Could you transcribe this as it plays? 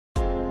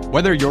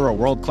Whether you're a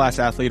world-class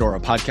athlete or a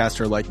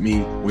podcaster like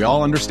me, we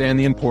all understand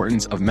the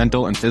importance of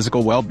mental and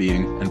physical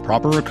well-being and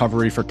proper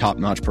recovery for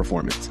top-notch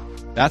performance.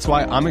 That's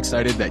why I'm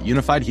excited that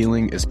Unified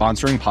Healing is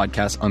sponsoring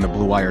podcasts on the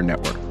Blue Wire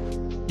Network.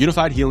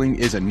 Unified Healing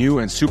is a new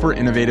and super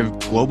innovative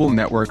global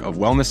network of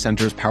wellness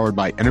centers powered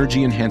by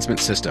Energy Enhancement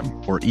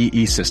System, or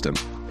EE System.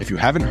 If you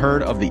haven't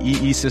heard of the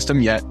EE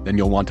System yet, then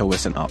you'll want to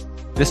listen up.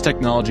 This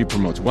technology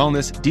promotes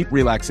wellness, deep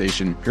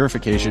relaxation,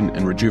 purification,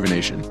 and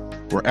rejuvenation.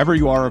 Wherever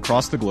you are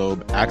across the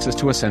globe, access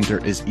to a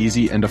center is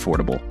easy and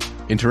affordable.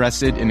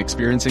 Interested in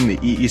experiencing the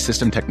EE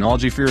System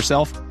technology for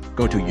yourself?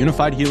 Go to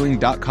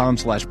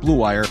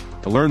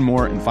unifiedhealing.com/bluewire to learn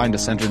more and find a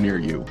center near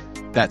you.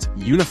 That's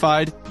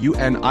unified,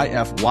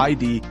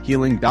 UNIFYD,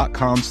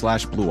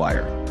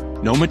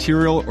 healing.com/bluewire. No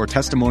material or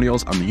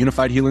testimonials on the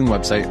Unified Healing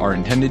website are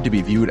intended to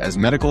be viewed as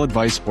medical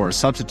advice or a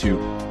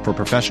substitute for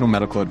professional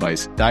medical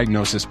advice,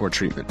 diagnosis, or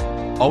treatment.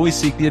 Always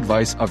seek the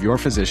advice of your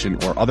physician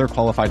or other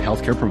qualified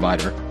healthcare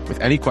provider with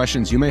any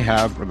questions you may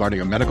have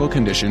regarding a medical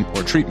condition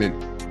or treatment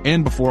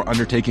and before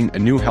undertaking a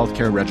new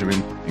healthcare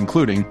regimen,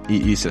 including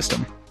EE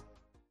System.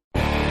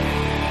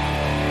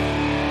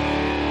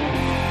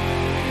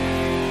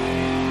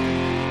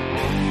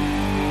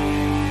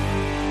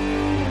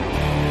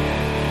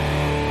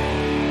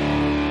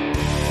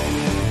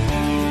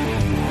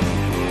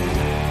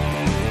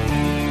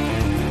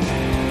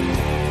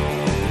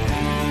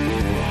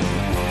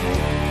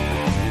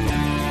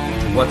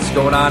 What's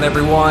going on,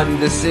 everyone?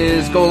 This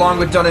is Go Long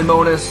with Dunn and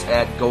Monis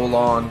at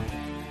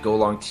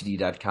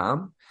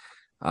golongtd.com.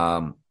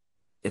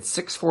 It's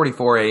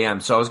 6:44 a.m.,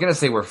 so I was going to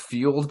say we're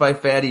fueled by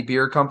Fatty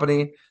Beer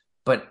Company,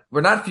 but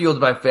we're not fueled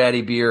by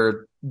Fatty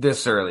Beer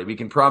this early. We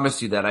can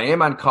promise you that. I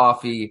am on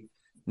coffee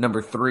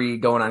number 3,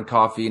 going on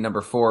coffee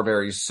number 4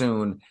 very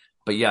soon.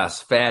 But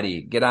yes,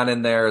 Fatty, get on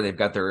in there. They've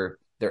got their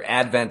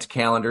Advent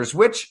calendars,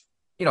 which,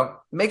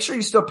 make sure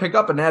you still pick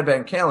up an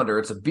Advent calendar.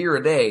 It's a beer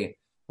a day.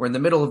 We're in the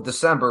middle of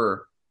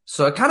December,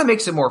 so it kind of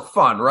makes it more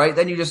fun, right?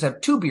 Then you just have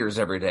 2 beers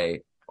every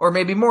day, or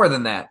maybe more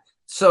than that.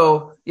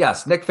 So,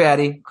 yes, Nick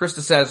Fatty,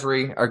 Krista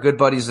Cesary, our good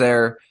buddies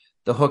there,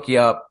 they'll hook you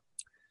up.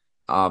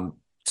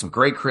 Some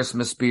great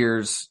Christmas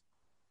beers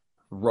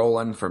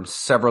rolling from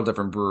several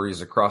different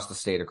breweries across the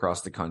state,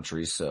 across the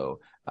country.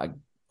 So,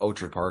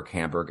 Orchard Park,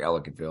 Hamburg,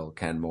 Ellicottville,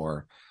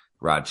 Kenmore,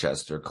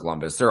 Rochester,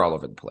 Columbus, they're all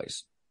over the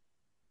place.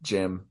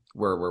 Jim,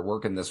 we're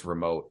working this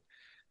remote.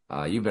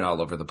 You've been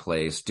all over the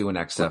place doing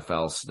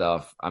XFL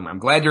stuff. I'm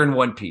glad you're in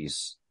one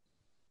piece.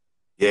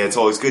 Yeah, it's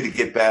always good to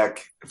get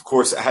back. Of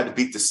course, I had to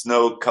beat the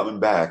snow coming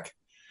back.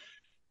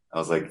 I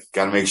was like,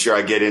 got to make sure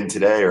I get in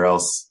today or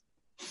else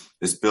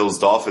this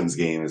Bills-Dolphins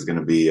game is going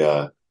to be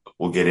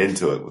we'll get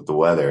into it with the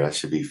weather. It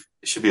should be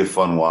a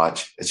fun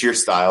watch. It's your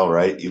style,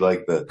 right? You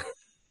like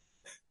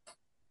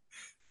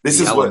this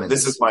is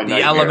my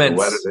nightmare.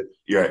 Elements.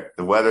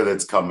 The weather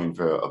that's coming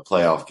for a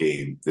playoff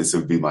game. This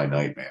would be my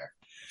nightmare.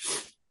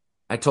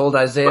 I told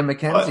Isaiah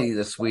McKenzie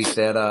this week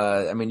that,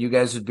 you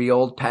guys would be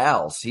old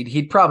pals.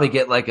 He'd probably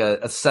get like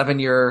a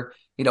 7-year,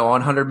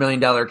 $100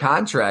 million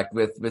contract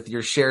with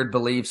your shared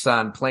beliefs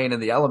on playing in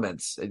the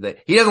elements.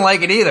 He doesn't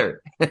like it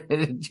either.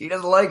 He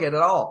doesn't like it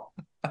at all.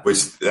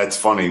 Which that's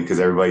funny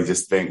because everybody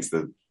just thinks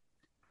that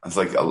it's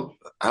like, I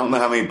don't know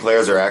how many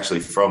players are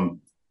actually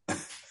from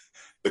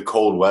the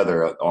cold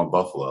weather on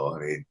Buffalo.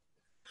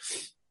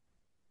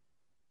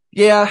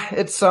 Yeah,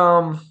 it's,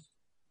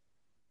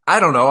 I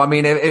don't know.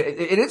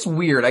 It is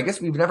weird. I guess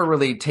we've never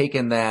really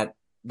taken that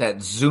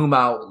zoom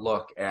out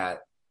look at,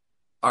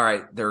 all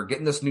right, they're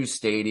getting this new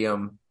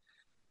stadium.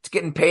 It's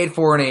getting paid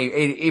for in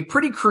a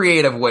pretty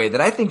creative way that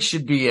I think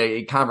should be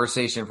a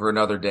conversation for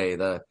another day.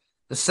 The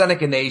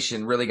Seneca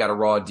Nation really got a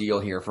raw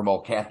deal here from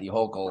old Kathy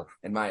Hochul,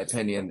 in my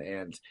opinion.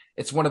 And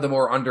it's one of the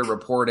more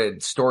underreported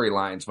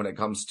storylines when it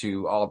comes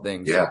to all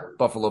things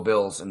Buffalo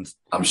Bills. And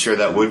I'm sure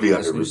that would be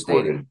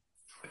underreported.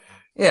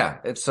 Yeah.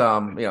 It's,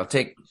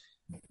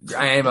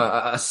 I am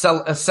a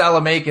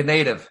Salamanca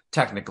native,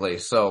 technically.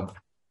 So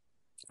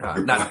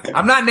I'm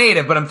not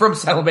native, but I'm from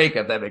Salamanca,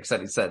 if that makes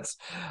any sense.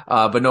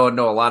 But no,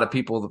 a lot of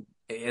people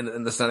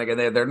in the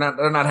Seneca, they're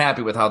not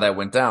happy with how that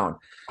went down.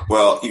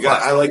 Well,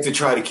 I like to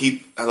try to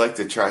keep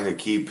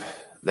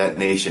that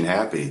nation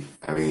happy.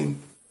 I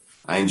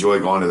enjoy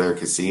going to their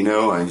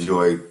casino. I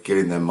enjoy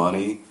getting them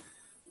money.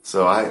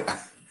 So a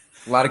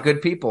lot of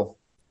good people.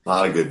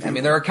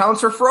 Their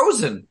accounts are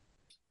frozen.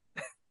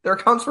 They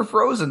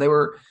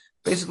were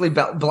basically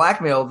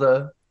blackmailed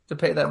to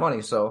pay that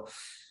money. So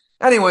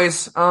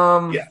anyways,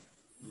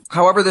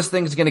 however this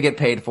thing's going to get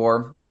paid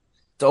for,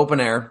 it's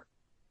open air,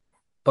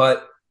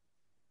 but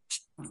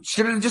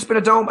should it have just been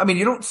a dome?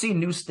 You don't see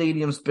new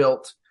stadiums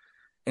built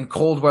in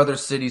cold weather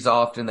cities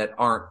often that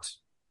aren't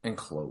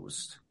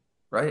enclosed,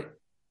 right?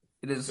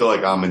 It is. I feel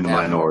like I'm in the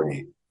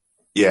minority.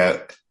 Yeah.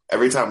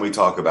 Every time we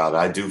talk about it,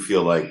 I do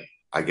feel like,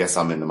 I guess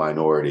I'm in the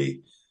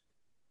minority.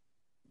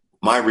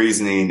 My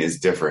reasoning is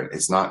different.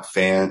 It's not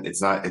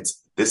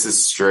this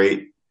is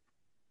straight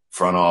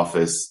front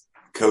office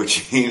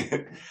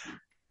coaching.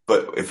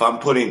 But if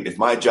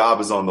my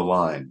job is on the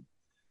line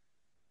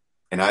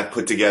and I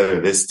put together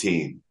this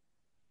team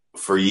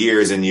for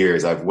years and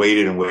years, I've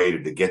waited and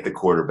waited to get the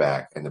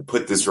quarterback and to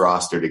put this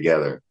roster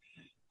together.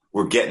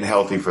 We're getting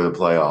healthy for the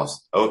playoffs.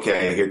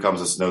 Okay, here comes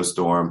a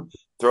snowstorm.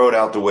 Throw it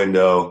out the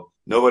window.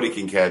 Nobody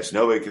can catch.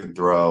 Nobody can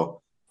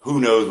throw. Who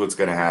knows what's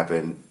going to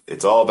happen?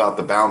 It's all about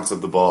the bounce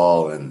of the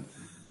ball and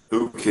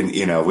who can,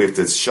 we have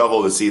to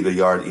shovel to see the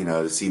yard,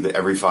 to see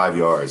every 5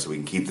 yards so we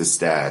can keep the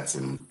stats.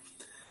 And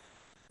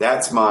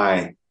that's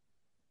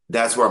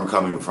where I'm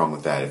coming from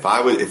with that.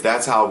 If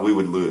that's how we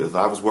would lose, if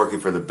I was working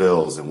for the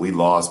Bills and we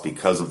lost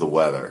because of the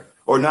weather,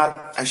 or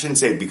not, I shouldn't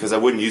say because I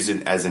wouldn't use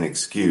it as an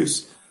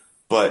excuse,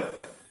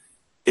 but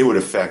it would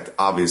affect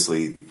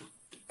obviously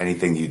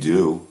anything you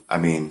do. I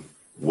mean,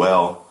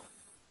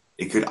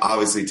 it could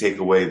obviously take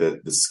away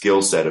the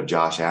skill set of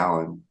Josh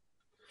Allen.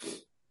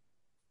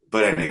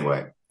 But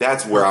anyway,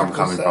 that's where I'm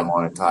coming from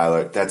on it,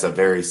 Tyler. That's a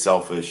very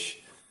selfish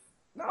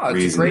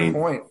reasoning. A great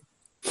point.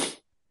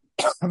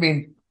 I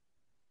mean,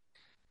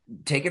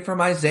 take it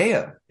from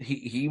Isaiah.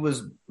 He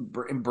was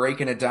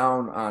breaking it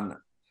down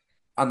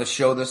on the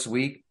show this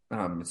week.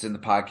 It's in the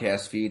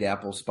podcast feed,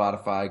 Apple,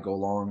 Spotify, go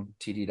long,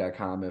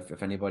 td.com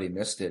if anybody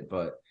missed it.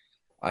 But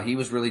he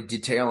was really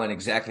detailing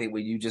exactly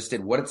what you just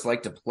did, what it's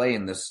like to play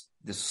in this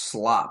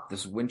slop,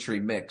 this wintry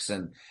mix.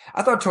 And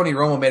I thought Tony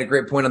Romo made a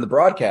great point on the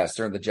broadcast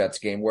during the Jets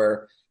game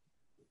where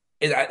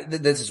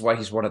this is why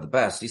he's one of the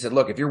best. He said,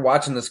 look, if you're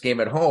watching this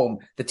game at home,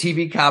 the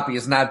TV copy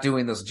is not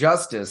doing this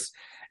justice.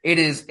 It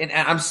is, and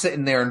I'm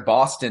sitting there in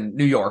Boston,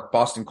 New York,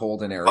 Boston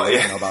Colden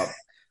area, about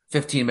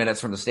 15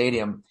 minutes from the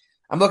stadium.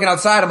 I'm looking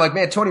outside. I'm like,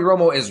 man, Tony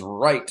Romo is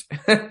right.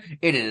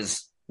 It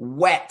is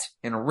wet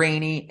and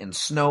rainy and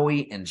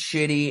snowy and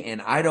shitty.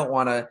 And I don't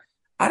want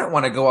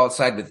to go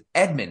outside with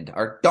Edmund,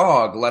 our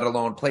dog, let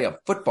alone play a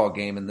football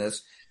game in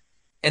this.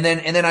 And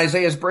then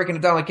Isaiah's breaking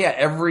it down like,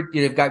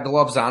 you've got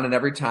gloves on, and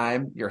every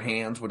time your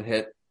hands would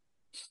hit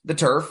the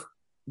turf,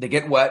 they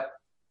get wet.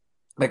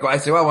 Like, I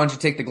say, well, why don't you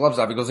take the gloves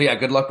off? He goes, yeah,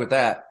 good luck with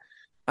that.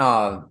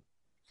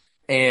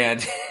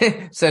 And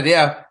said,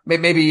 yeah,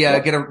 maybe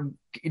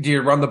do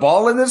you run the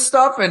ball in this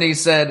stuff? And he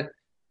said,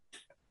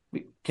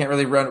 we can't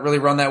really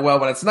run that well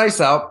when it's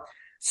nice out.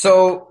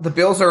 So the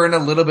Bills are in a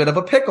little bit of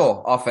a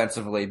pickle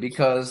offensively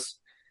because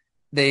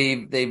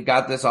they've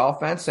got this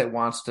offense that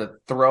wants to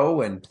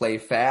throw and play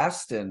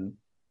fast, and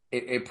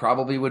it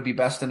probably would be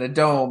best in a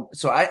dome.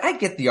 So I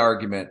get the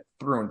argument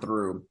through and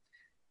through.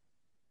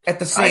 At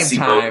the same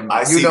time,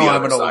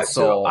 I'm an old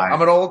soul.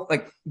 I'm an old,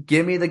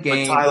 give me the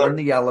game in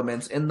the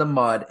elements, in the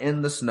mud,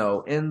 in the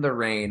snow, in the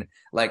rain,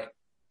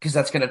 because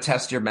that's going to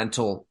test your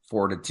mental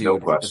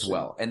fortitude as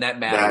well. And that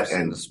matters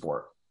in the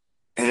sport.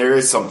 And there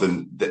is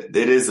something that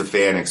it is a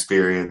fan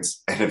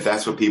experience. And if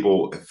that's what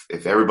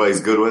if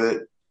everybody's good with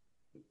it,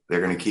 they're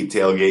going to keep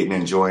tailgating and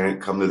enjoying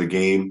it, come to the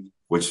game,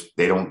 which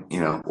they don't,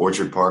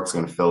 Orchard Park's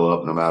going to fill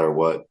up no matter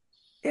what.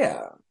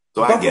 Yeah.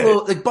 So I get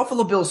it. Like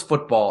Buffalo Bills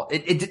football,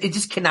 it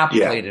just cannot be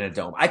played in a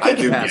dome. I can't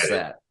get past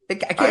that. I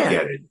can't. I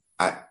get it.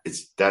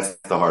 That's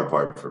the hard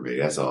part for me.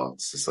 That's all.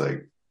 It's just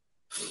like,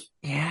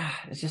 yeah,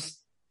 it's just,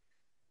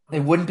 it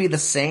wouldn't be the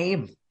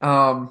same.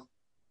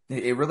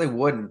 It really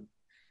wouldn't.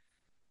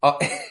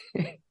 But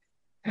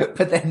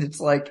then it's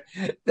like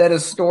that a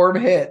storm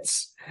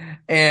hits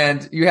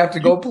and you have to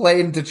go play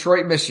in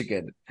Detroit,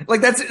 Michigan.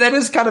 That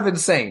is kind of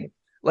insane.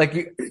 By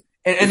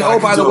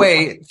the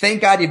way, thank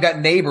God you've got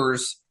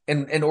neighbors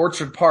in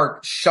Orchard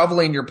Park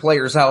shoveling your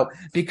players out,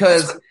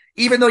 because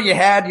even though you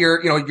had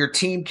your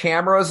team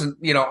cameras and,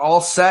 all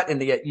set,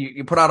 and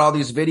you put out all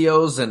these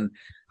videos and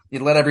you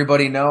let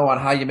everybody know on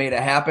how you made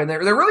it happen, there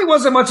really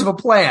wasn't much of a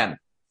plan,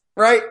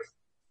 right?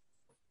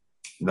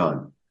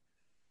 None.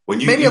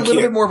 Maybe a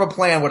little bit more of a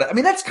plan would. I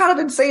mean, that's kind of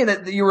insane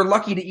that you were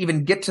lucky to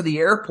even get to the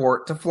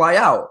airport to fly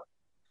out.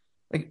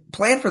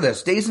 Plan for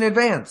this days in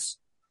advance.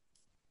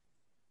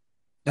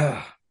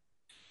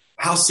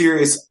 How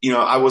serious,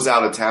 I was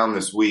out of town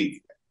this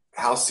week.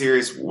 How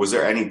serious was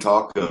there any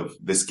talk of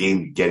this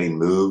game getting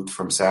moved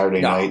from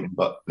Saturday night?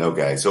 But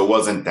okay, so it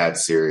wasn't that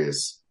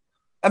serious.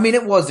 I mean,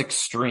 it was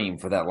extreme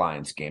for that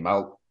Lions game.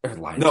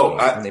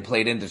 When they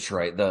played in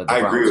Detroit. I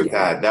agree with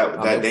that.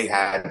 That they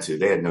had to.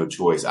 They had no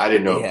choice. I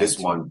didn't know if this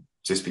one,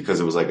 just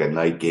because it was like a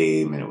night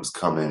game and it was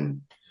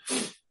coming.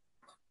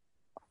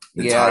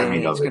 It's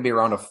going to be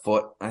around a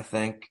foot, I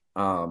think.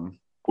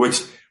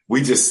 Which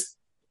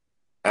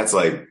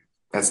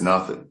that's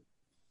nothing.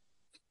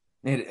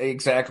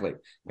 Exactly.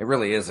 It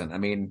really isn't. I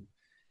mean,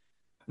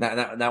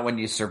 not when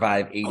you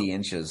survive 80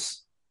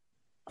 inches.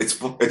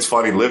 It's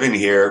funny living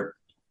here.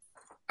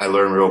 I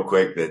learned real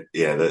quick that,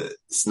 the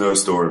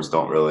snowstorms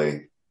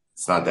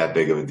it's not that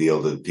big of a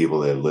deal to the people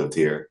that have lived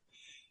here.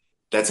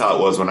 That's how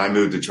it was when I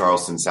moved to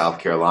Charleston, South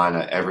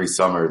Carolina. Every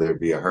summer there'd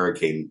be a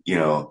hurricane,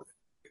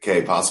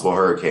 possible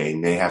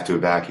hurricane. They have to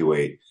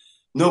evacuate.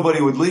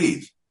 Nobody would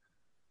leave.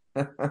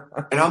 And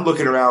I'm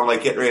looking around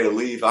getting ready to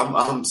leave.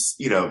 I'm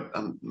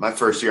my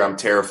first year, I'm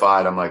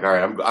terrified. I'm like, all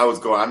right, I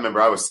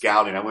remember I was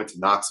scouting. I went to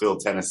Knoxville,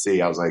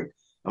 Tennessee. I was like,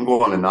 I'm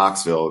going to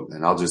Knoxville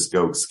and I'll just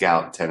go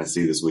scout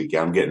Tennessee this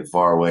weekend. I'm getting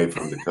far away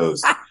from the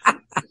coast.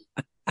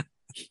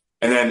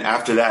 And then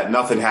after that,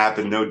 nothing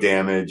happened, no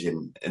damage.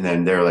 And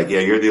then they're like,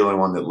 yeah, you're the only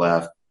one that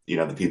left. You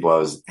know, the people I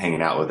was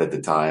hanging out with at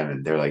the time.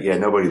 And they're like, yeah,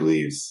 nobody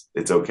leaves.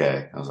 It's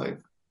okay. I was like,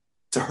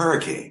 it's a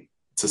hurricane.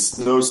 It's a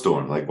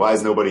snowstorm. Like, why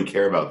does nobody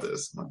care about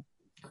this?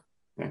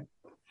 Yeah.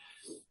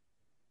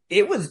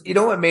 It was,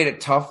 what made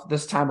it tough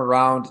this time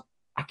around?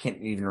 I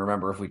can't even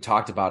remember if we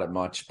talked about it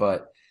much,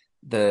 but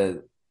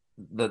the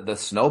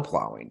snow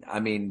plowing. I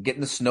mean,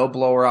 getting the snow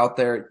blower out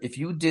there, if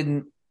you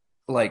didn't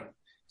like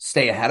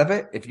stay ahead of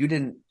it, if you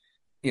didn't,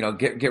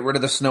 get rid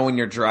of the snow in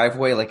your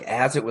driveway, like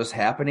as it was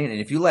happening. And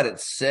if you let it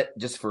sit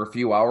just for a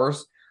few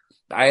hours,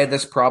 I had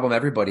this problem.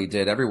 Everybody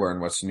did everywhere in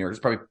Western New York. There's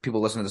probably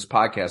people listening to this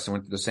podcast and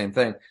went through the same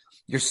thing.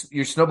 Your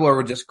snowblower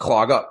would just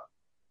clog up.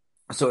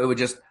 So it would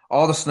just,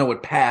 all the snow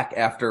would pack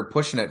after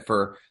pushing it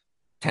for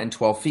 10,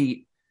 12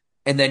 feet.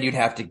 And then you'd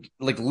have to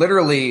like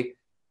literally,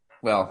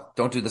 well,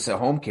 don't do this at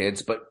home,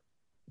 kids, but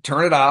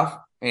turn it off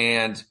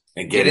and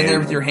get in there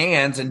with your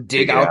hands and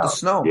dig out the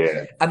snow.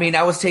 Yeah. I mean,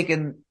 I was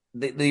taking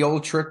the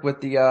old trick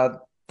with the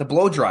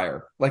blow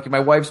dryer, like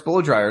my wife's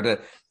blow dryer,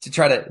 to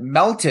try to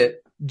melt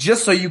it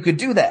just so you could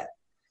do that.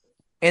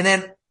 And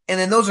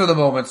then those are the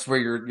moments where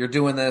you're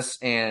doing this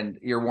and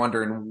you're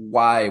wondering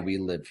why we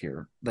live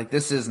here. Like,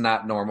 this is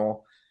not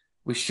normal.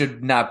 We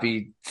should not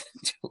be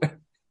doing.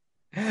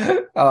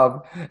 And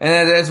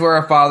that's where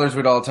our fathers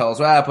would all tell us,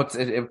 well,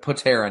 it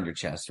puts hair on your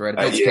chest, right? It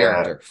builds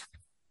character.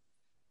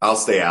 I'll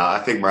stay out.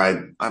 I think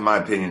my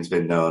opinion's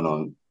been known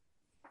on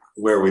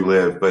where we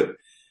live, but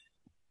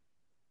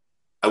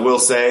I will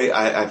say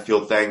I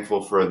feel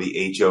thankful for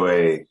the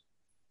HOA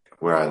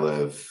where I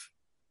live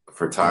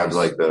for times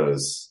like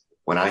those.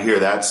 When I hear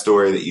that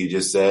story that you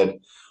just said,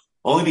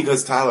 only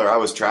because, Tyler, I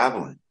was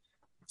traveling.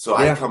 So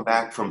I came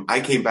back from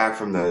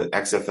the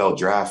XFL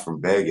draft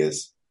from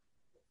Vegas.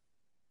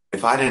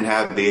 If I didn't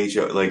have the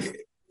HOA,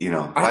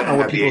 I don't know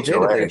what people did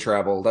if they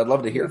traveled. I'd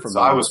love to hear from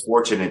them. I was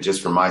fortunate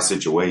just for my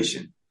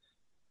situation.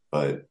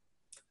 But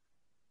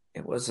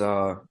it was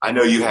I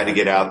know you had to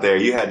get out there.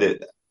 You had to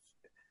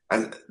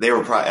they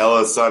were probably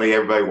Ella, Sonny,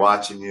 everybody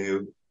watching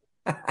you.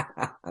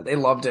 They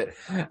loved it.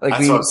 That's what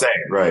I'm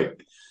saying, right?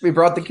 We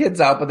brought the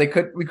kids out, but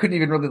we couldn't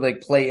even really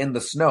like play in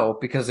the snow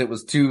because it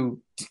was too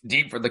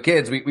deep for the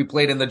kids. We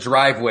played in the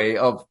driveway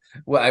of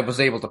what I was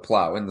able to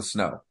plow in the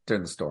snow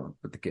during the storm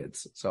with the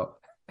kids. So,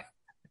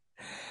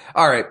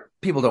 all right,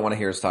 people don't want to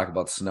hear us talk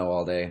about snow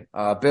all day.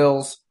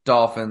 Bills,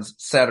 Dolphins,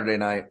 Saturday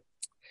night,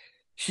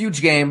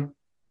 huge game.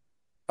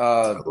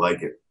 I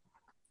like it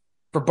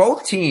for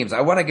both teams.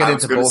 I want to get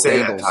into both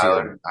angles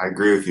here. I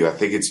agree with you. I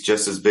think it's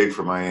just as big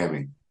for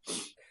Miami.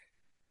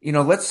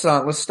 Let's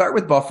start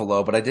with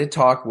Buffalo, but I did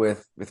talk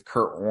with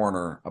Kurt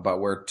Warner about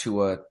where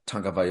Tua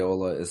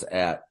Tagovailoa is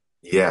at.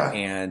 Yeah.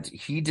 And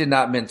he did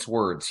not mince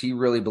words. He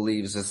really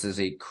believes this is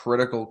a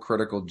critical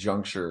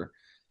juncture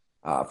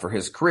for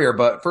his career.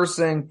 But first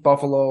thing,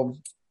 Buffalo,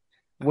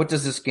 what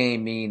does this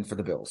game mean for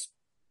the Bills?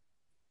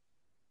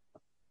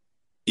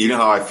 You know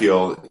how I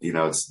feel,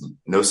 it's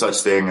no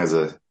such thing as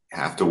a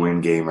have to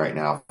win game right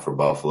now for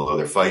Buffalo.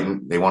 They're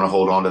fighting. They want to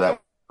hold on to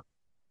that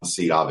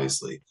seat,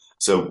 obviously.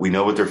 So we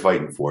know what they're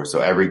fighting for.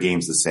 So every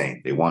game's the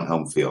same. They want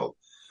home field.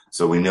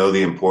 So we know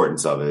the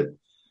importance of it.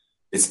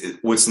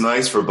 What's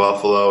nice for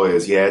Buffalo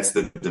is, it's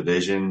the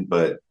division,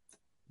 but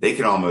they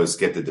can almost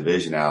get the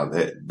division out.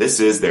 This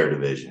is their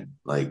division.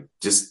 Like,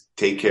 just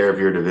take care of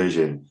your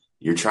division.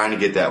 You're trying to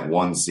get that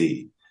 1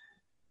 seed.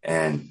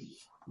 And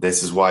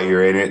this is why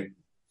you're in it.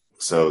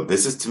 So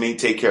this is, to me,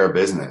 take care of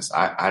business.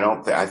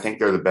 I think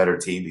they're the better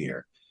team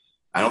here.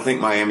 I don't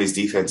think Miami's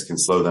defense can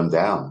slow them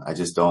down. I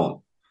just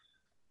don't.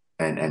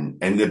 And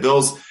the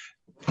Bills,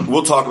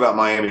 we'll talk about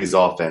Miami's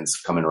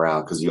offense coming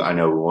around because I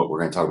know what we're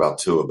going to talk about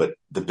Tua, but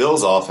the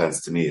Bills'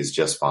 offense to me is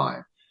just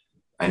fine.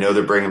 I know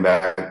they're bringing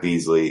back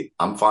Beasley.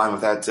 I'm fine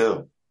with that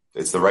too.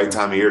 It's the right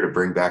time of year to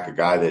bring back a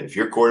guy that if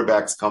your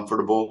quarterback's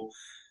comfortable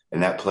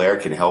and that player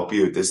can help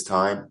you at this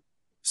time,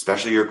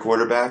 especially your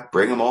quarterback,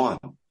 bring him on.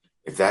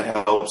 If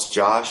that helps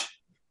Josh,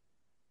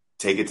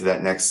 take it to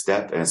that next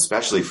step. And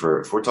especially if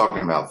we're talking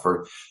about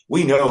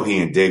we know he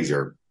and Diggs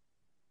are,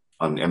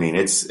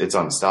 it's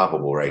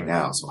unstoppable right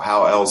now. So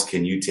how else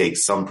can you take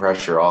some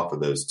pressure off of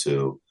those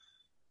two?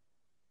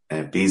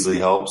 And if Beasley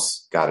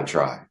helps, got to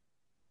try.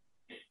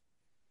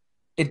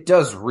 It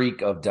does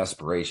reek of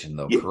desperation,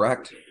 though,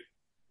 correct?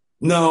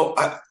 No,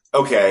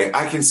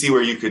 I can see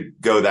where you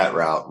could go that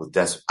route with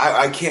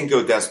I can't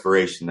go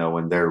desperation, though,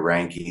 when their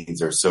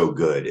rankings are so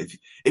good.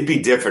 It'd be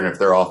different if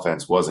their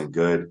offense wasn't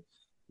good.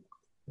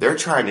 They're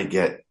almost trying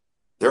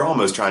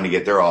to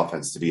get their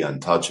offense to be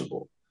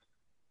untouchable.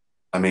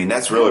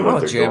 That's really what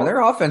they're doing.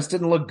 Their offense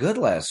didn't look good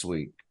last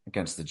week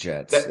against the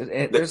Jets.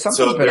 There's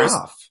something's been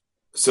off.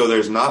 So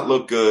there's not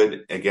look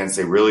good against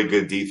a really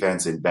good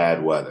defense in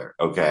bad weather.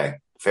 Okay,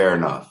 fair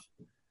enough.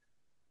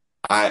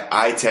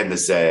 I tend to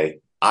say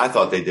I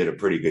thought they did a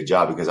pretty good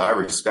job because I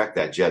respect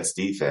that Jets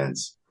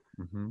defense.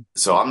 Mm-hmm.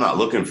 So I'm not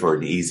looking for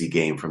an easy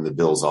game from the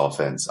Bills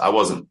offense. I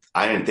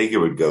didn't think it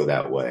would go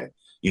that way.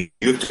 You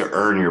have to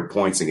earn your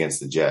points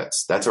against the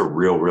Jets. That's a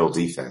real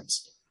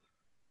defense.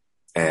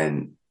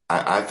 And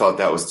I thought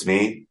that was, to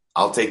me,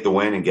 I'll take the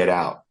win and get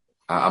out.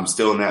 I'm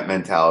still in that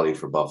mentality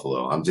for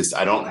Buffalo. I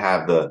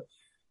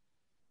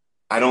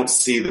don't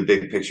see the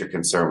big picture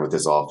concern with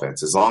this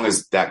offense. As long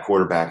as that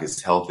quarterback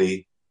is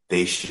healthy,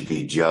 they should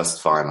be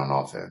just fine on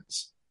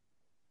offense.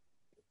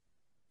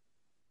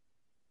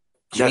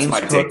 James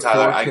Cook,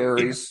 4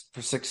 carries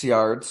for 6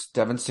 yards.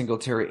 Devin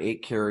Singletary,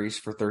 8 carries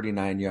for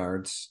 39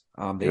 yards.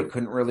 They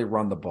couldn't really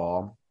run the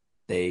ball.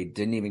 They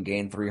didn't even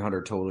gain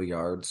 300 total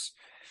yards.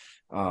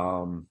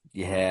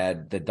 You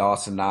had the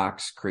Dawson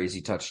Knox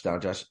crazy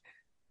touchdown. Josh,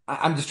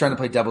 I'm just trying to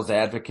play devil's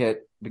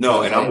advocate.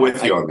 No, and I'm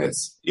with you on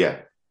this. Yeah.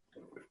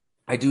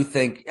 I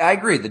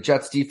agree. The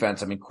Jets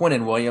defense, I mean,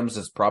 Quinnen Williams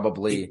is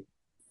probably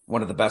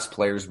one of the best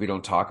players we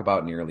don't talk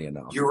about nearly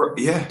enough.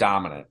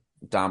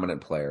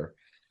 Dominant player.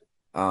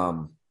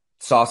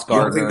 Sauce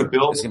Gardner is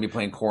going to be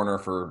playing corner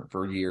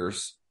for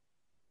years.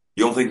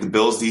 You don't think the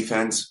Bills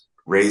defense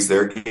raised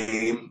their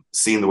game,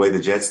 seeing the way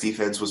the Jets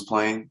defense was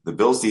playing? The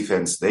Bills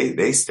defense,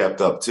 they stepped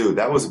up too.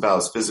 That was about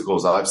as physical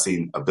as I've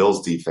seen a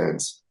Bills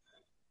defense.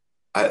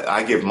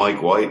 I give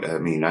Mike White, I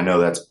mean, I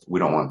know we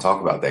don't want to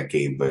talk about that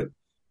game, but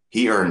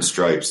he earned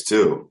stripes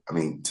too. I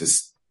mean,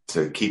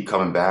 to keep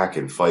coming back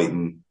and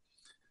fighting.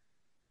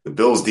 The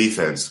Bills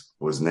defense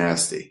was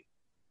nasty.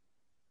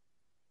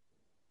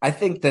 I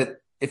think that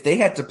if they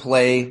had to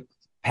play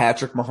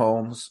Patrick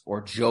Mahomes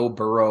or Joe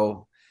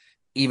Burrow,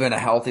 even a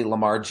healthy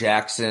Lamar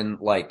Jackson,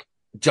 like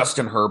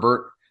Justin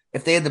Herbert,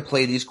 if they had to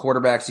play these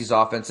quarterbacks, these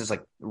offenses,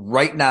 like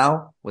right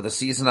now with a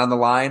season on the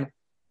line,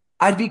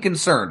 I'd be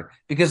concerned,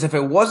 because if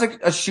it was a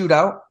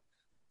shootout,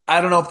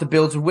 I don't know if the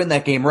Bills would win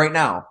that game right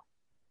now.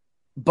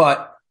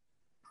 But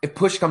if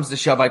push comes to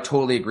shove, I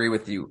totally agree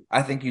with you.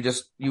 I think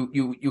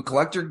you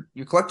collect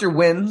your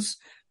wins.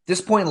 At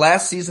this point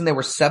last season, they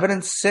were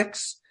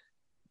 7-6.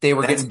 They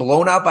were getting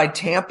blown out by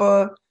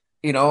Tampa.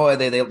 You know,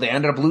 they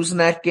ended up losing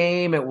that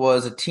game. It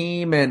was a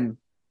team in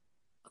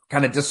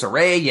kind of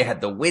disarray. You had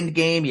the wind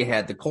game. You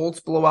had the Colts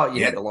blowout.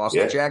 You had the loss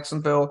to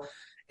Jacksonville.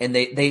 And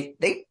they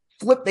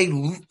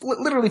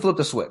literally flipped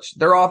a switch.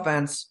 Their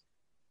offense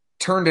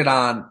turned it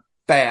on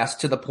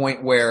fast to the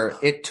point where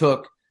it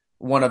took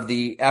one of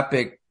the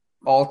epic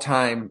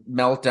all-time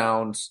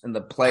meltdowns in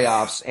the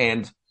playoffs,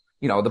 and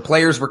you know, the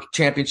players were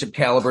championship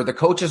caliber. The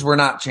coaches were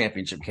not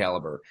championship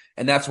caliber.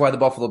 And that's why the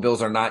Buffalo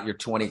Bills are not your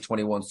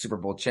 2021 Super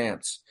Bowl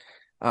champs.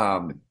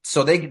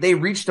 So they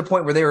reached a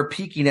point where they were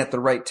peaking at the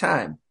right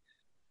time.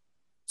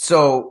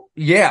 So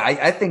yeah,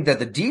 I think that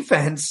the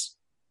defense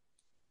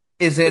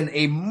is in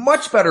a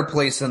much better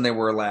place than they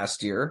were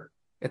last year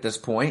at this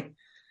point.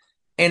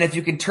 And if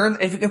you can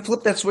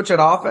flip that switch at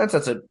offense,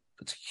 it's a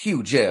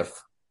huge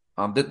if.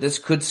 This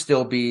could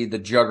still be the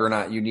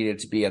juggernaut you needed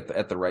to be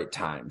at the right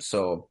time.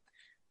 So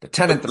the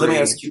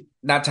 10-3,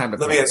 not time to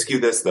play. Let me ask you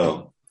this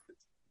though,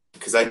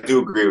 because I do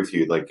agree with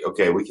you. Like,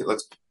 okay,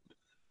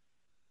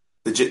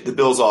 the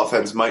Bills'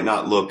 offense might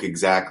not look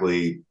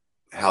exactly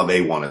how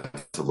they want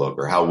it to look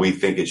or how we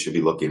think it should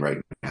be looking right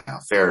now.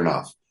 Fair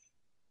enough.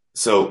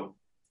 So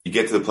you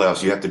get to the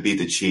playoffs, you have to beat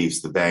the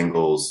Chiefs, the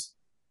Bengals,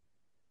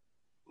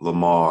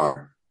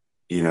 Lamar.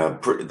 You know,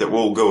 that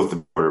we'll go with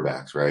the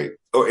quarterbacks, right?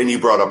 Oh, and you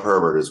brought up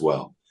Herbert as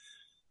well.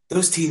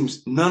 Those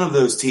teams, none of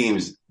those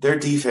teams, their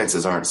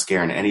defenses aren't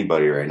scaring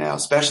anybody right now,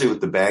 especially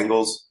with the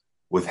Bengals,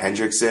 with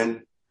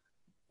Hendrickson,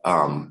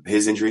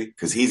 his injury,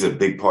 because he's a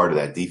big part of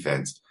that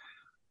defense.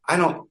 I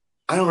don't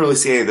really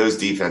see any of those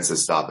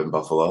defenses stopping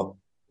Buffalo.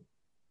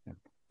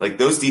 Like,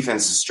 those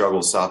defenses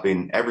struggle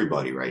stopping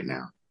everybody right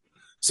now.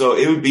 So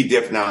it would be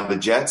different. Now, the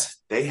Jets,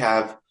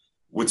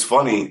 what's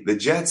funny, the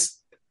Jets,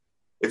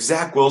 if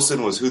Zach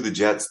Wilson was who the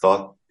Jets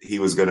thought he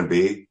was going to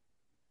be,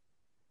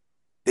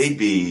 they'd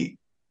be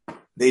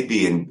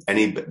in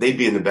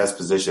the best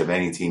position of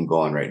any team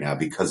going right now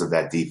because of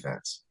that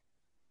defense.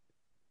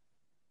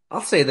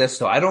 I'll say this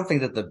though, I don't think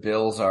that the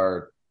Bills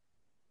are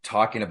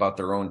talking about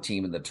their own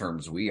team in the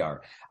terms we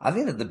are. I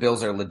think that the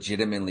Bills are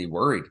legitimately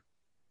worried.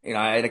 You know,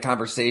 I had a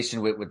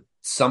conversation with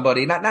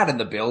somebody, not in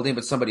the building,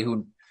 but somebody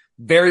who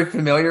very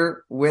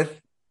familiar with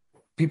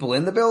people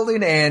in the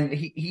building, and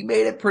he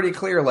made it pretty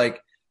clear,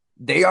 like,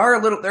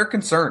 they're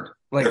concerned.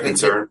 Like, they're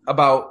concerned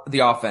about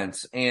the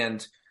offense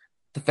and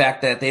the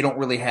fact that they don't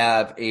really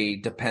have a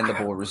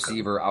dependable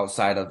receiver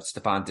outside of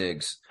Stephon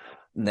Diggs.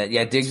 And that,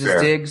 Diggs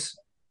is Diggs,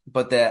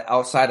 but that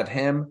outside of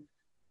him,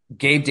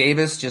 Gabe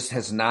Davis just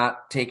has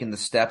not taken the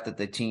step that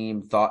the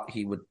team thought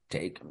he would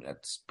take. I mean,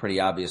 that's pretty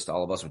obvious to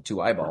all of us with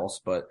 2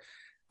 eyeballs, but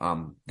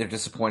they're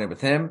disappointed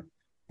with him.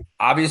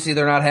 Obviously,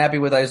 they're not happy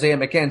with Isaiah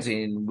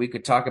McKenzie, and we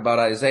could talk about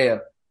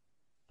Isaiah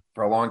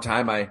for a long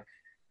time.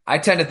 I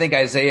tend to think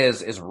Isaiah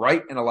is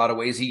right in a lot of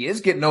ways. He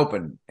is getting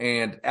open.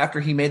 And after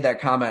he made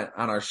that comment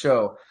on our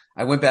show,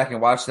 I went back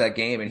and watched that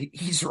game, and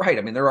he's right.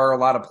 I mean, there are a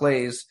lot of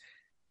plays.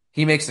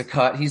 He makes a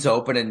cut, he's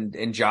open,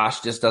 and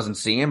Josh just doesn't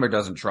see him or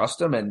doesn't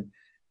trust him. And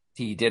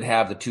he did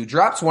have the 2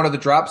 drops. One of the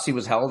drops he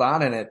was held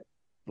on, and it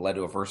led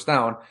to a first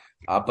down.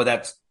 But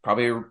that's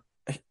probably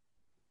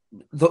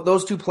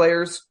those 2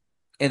 players.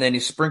 And then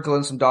you sprinkle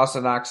in some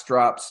Dawson Knox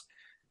drops.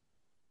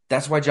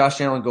 That's why Josh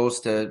Allen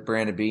goes to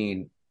Brandon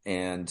Beane.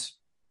 And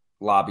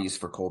lobbies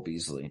for Cole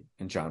Beasley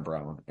and John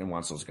Brown and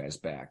wants those guys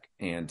back.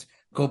 And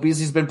Cole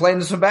Beasley's been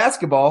playing some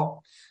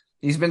basketball.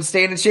 He's been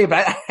staying in shape.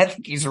 I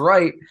think he's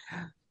right.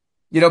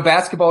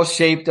 Basketball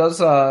shape does,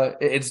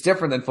 it's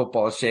different than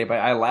football shape.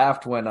 I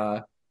laughed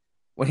when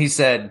he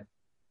said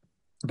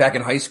back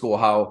in high school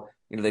how,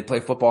 they play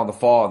football in the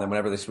fall, and then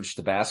whenever they switched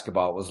to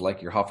basketball, it was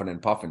like you're huffing and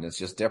puffing. It's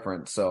just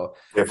different. So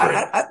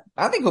I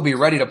think he'll be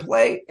ready to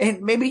play,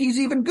 and maybe he's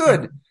even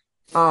good.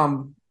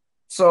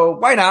 So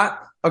why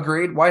not?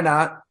 Agreed. Why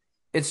not?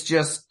 It's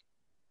just,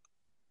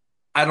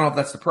 I don't know if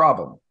that's the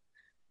problem.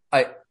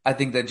 I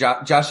think that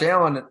Josh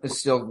Allen is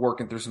still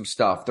working through some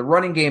stuff. The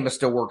running game is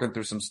still working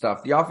through some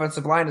stuff. The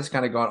offensive line has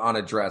kind of gone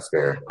unaddressed.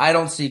 Fair. I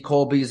don't see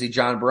Cole Beasley,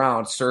 John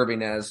Brown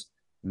serving as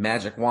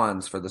magic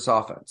wands for this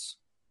offense.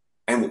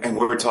 And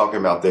we're talking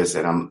about this,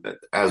 and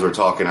as we're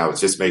talking, I was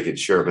just making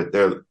sure, but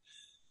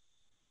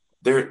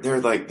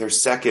they're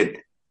second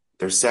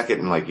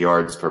in like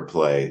yards per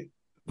play.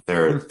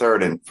 They're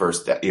third and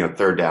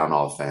third down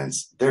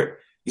offense.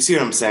 You see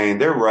what I'm saying?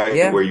 They're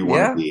right where you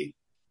want to be.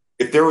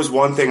 If there was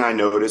one thing I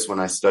noticed when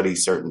I study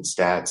certain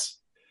stats,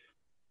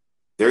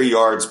 their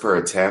yards per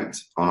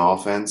attempt on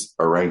offense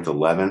are ranked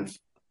 11th.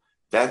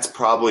 That's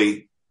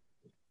probably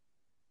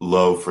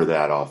low for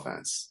that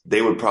offense.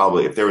 They would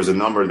probably, if there was a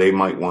number they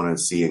might want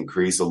to see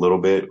increase a little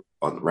bit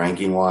on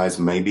ranking wise,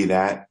 maybe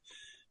that,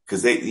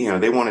 because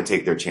they want to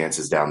take their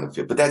chances down the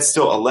field. But that's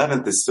still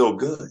 11th is still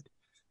good.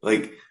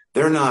 Like,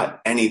 they're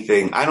not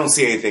anything. I don't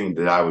see anything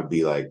that I would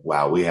be like,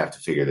 wow, we have to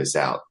figure this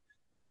out.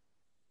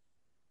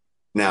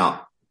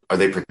 Now, are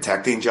they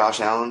protecting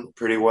Josh Allen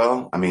pretty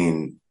well? I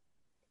mean,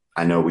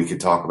 I know we could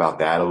talk about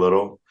that a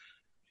little.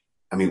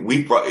 I mean,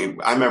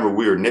 I remember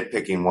we were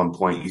nitpicking one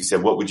point. You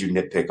said, what would you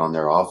nitpick on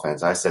their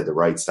offense? I said the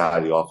right side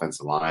of the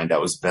offensive line.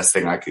 That was the best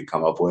thing I could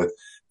come up with,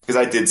 because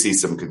I did see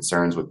some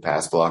concerns with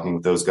pass blocking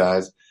with those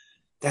guys.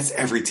 That's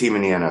every team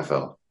in the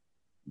NFL.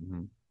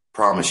 Mm-hmm.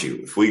 Promise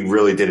you. If we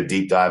really did a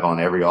deep dive on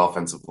every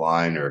offensive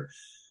line or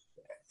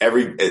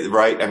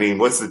right? I mean,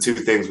 what's the two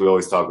things we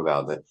always talk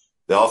about? That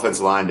the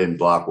offensive line didn't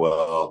block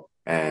well,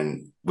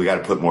 and we got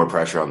to put more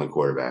pressure on the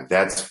quarterback.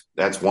 That's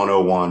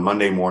 101,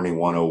 Monday morning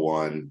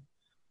 101.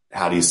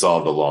 How do you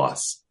solve the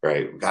loss,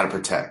 right? We got to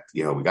protect,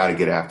 we got to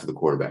get after the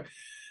quarterback.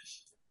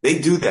 They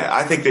do that.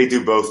 I think they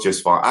do both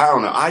just fine. I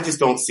don't know. I just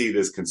don't see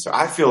this concern.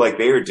 I feel like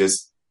they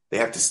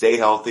have to stay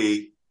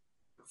healthy,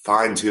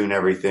 fine tune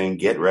everything,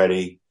 get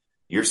ready.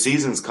 Your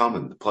season's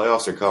coming. The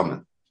playoffs are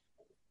coming.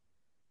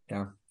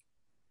 Yeah.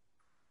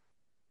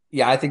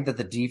 Yeah. I think that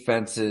the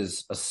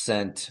defense's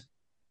ascent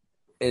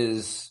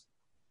is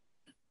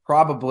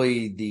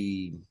probably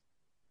the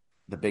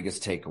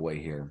biggest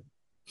takeaway here.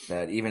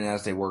 That even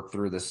as they work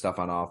through this stuff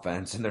on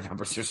offense and their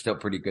numbers are still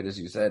pretty good, as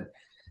you said,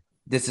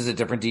 this is a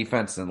different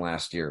defense than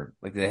last year.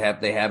 Like they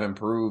have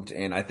improved.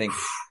 And I think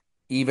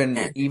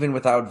even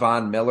without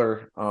Von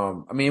Miller,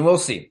 we'll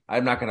see.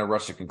 I'm not going to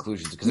rush to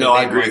conclusions because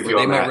I agree with you.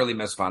 They might really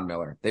miss Von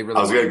Miller. They really.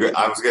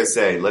 I was going to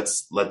say,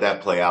 let's let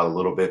that play out a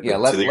little bit. Yeah,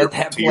 let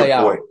that play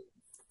out.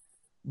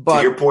 But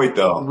to your point,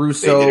 though,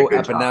 Russo,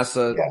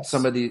 Epinesa, yes.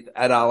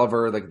 Ed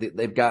Oliver,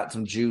 they've got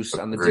some juice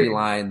on the D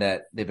line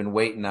that they've been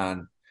waiting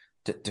on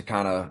to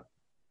kind of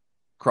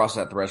cross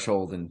that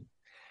threshold and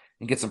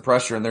get some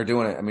pressure, and they're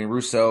doing it. I mean,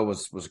 Russo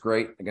was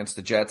great against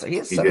the Jets. He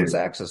has 7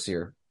 sacks this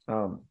year.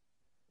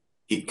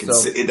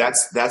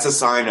 That's a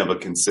sign of a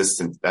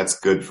consistent. That's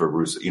good for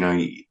Russo.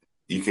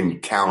 You can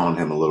count on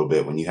him a little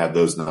bit when you have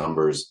those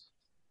numbers.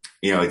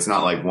 It's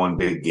not like one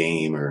big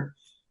game or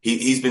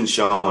he's been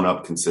showing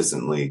up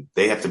consistently.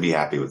 They have to be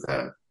happy with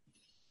that.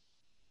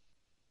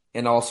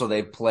 And also,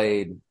 they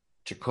played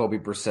Jacoby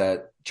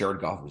Brissett.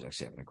 Jared Goff was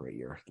actually having a great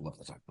year. I'd love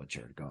to talk about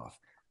Jared Goff.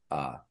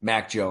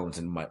 Mac Jones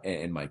and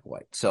Mike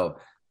White. So,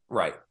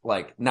 right,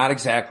 not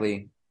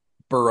exactly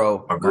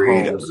Burrow,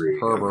 Mahomes,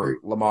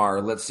 Herbert,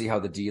 Lamar. Let's see how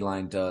the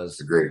D-line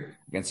does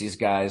against these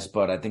guys.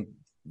 But I think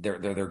they're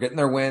getting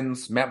their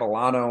wins. Matt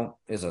Milano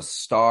is a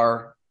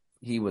star.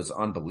 He was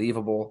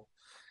unbelievable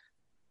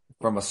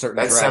from a certain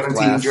draft 17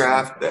 class.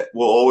 Draft that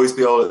will always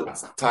be able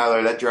to,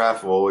 Tyler, that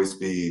draft will always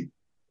be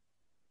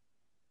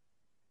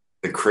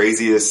the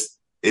craziest.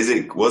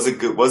 Was it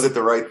good? Was it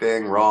the right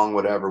thing? Wrong?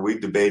 Whatever.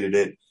 We've debated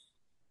it.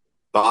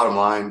 Bottom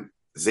line,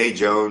 Zay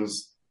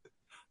Jones,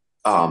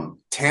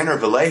 Tanner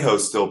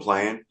Vallejo's still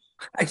playing.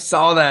 I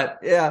saw that.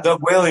 Yeah. Doug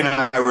Whaley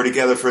and I were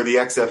together for the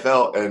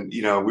XFL, and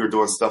we were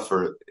doing stuff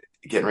for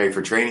getting ready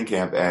for training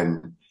camp,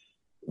 and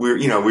we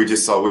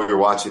were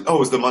watching. Oh, it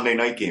was the Monday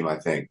night game, I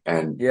think,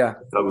 and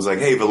Doug was like,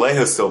 "Hey,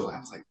 Vallejo's still playing." I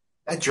was like,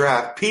 "That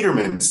draft,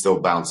 Peterman's still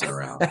bouncing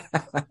around."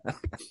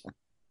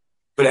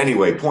 But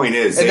anyway, point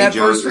is, and that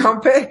first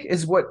round pick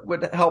is what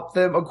would help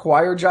them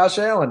acquire Josh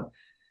Allen.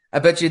 I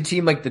bet you a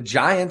team like the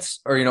Giants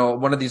or,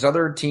 one of these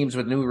other teams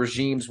with new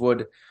regimes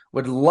would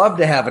love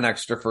to have an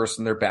extra first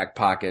in their back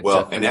pocket.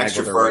 Well, an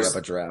extra first,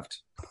 up a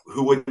draft.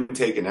 Who wouldn't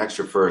take an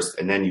extra first?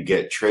 And then you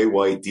get Trey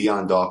White,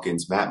 Deion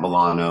Dawkins, Matt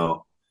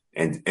Milano,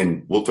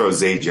 and we'll throw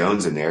Zay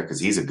Jones in there because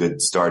he's a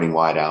good starting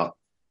wideout.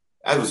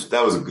 And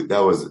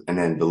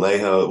then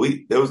Vallejo.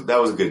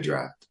 That was a good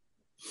draft.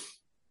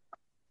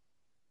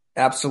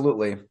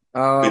 Absolutely.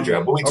 Good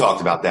job. But we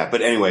talked about that.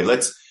 But anyway,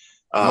 let's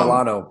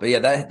Milano. But yeah,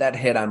 that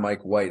hit on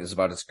Mike White is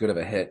about as good of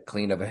a hit,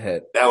 clean of a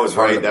hit. That was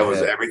right. That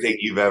was everything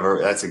you've ever.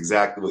 That's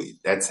exactly.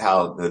 That's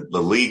how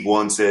the league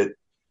wants it.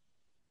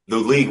 The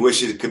league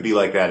wishes it could be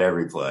like that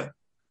every play.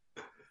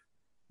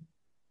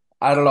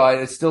 I don't know.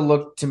 It still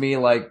looked to me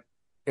like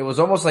it was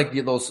almost like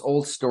those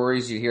old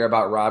stories you hear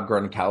about Rob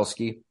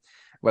Gronkowski,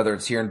 whether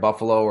it's here in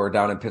Buffalo or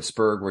down in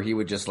Pittsburgh, where he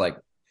was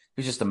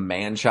just a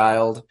man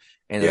child,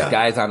 and there's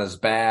guys on his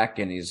back,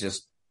 and he's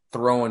just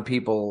throwing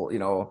people,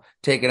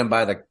 taking him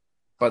by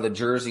the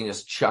jersey and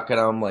just chucking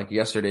them like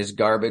yesterday's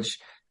garbage.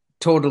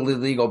 Totally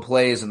legal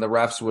plays, and the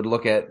refs would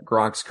look at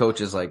Gronk's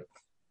coaches like,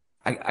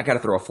 I got to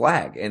throw a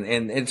flag.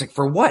 And it's like,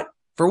 for what?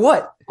 For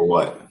what? For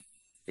what?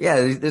 Yeah,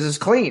 this is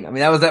clean. I mean,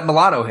 that was that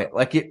Milano hit.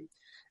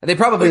 They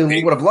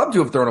probably would have loved to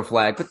have thrown a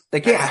flag, but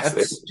they can't.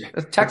 That's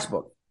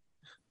textbook.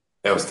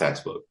 That was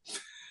textbook.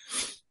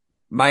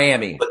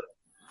 Miami.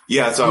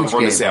 Yeah, so I was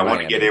going to say, I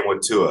want to get in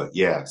with Tua.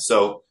 Yeah.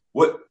 So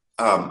what,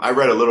 I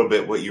read a little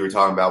bit what you were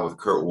talking about with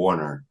Kurt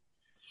Warner.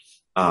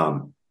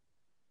 I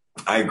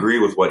agree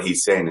with what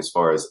he's saying as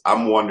far as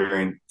I'm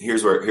wondering,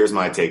 here's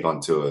my take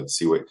on Tua.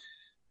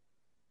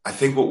 I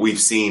think what we've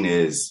seen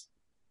is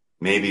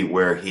maybe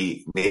what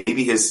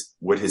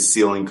his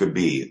ceiling could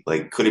be.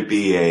 Like, could it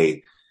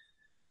be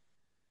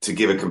to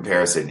give a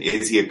comparison,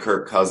 is he a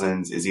Kirk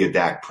Cousins? Is he a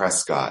Dak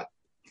Prescott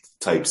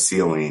type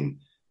ceiling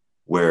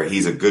where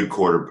he's a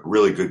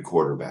really good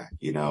quarterback,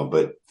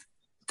 but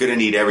going to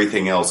need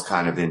everything else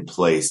kind of in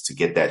place to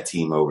get that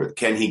team over.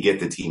 Can he get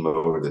the team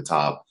over the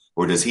top,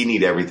 or does he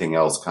need everything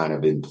else kind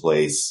of in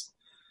place?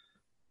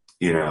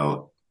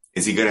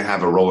 Is he going to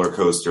have a roller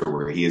coaster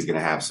where he is going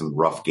to have some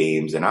rough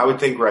games? And I would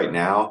think right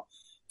now,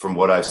 from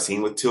what I've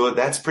seen with Tua,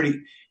 that's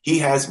pretty.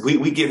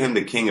 We give him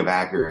the king of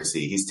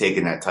accuracy. He's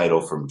taken that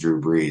title from Drew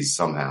Brees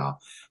somehow.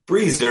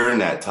 Brees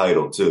earned that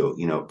title too.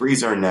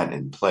 Brees earned that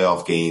in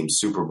playoff games,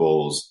 Super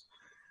Bowls.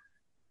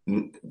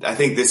 I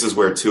think this is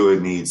where Tua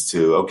needs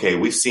to, okay,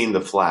 we've seen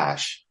the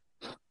flash.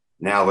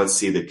 Now let's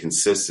see the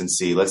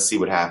consistency. Let's see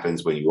what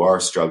happens when you are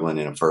struggling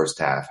in a first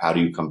half. How do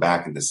you come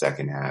back in the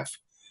second half?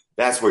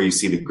 That's where you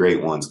see the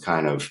great ones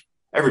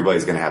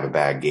everybody's going to have a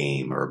bad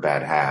game or a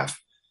bad half.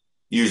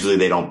 Usually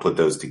they don't put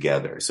those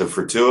together. So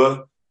for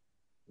Tua,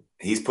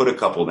 he's put a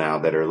couple now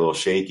that are a little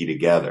shaky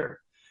together.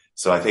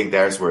 So I think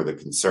that's where the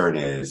concern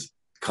is.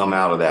 Come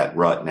out of that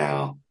rut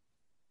now.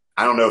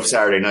 I don't know if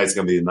Saturday night's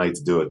going to be the night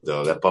to do it,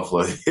 though. That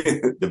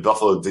the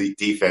Buffalo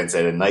defense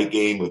at a night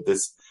game with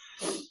this.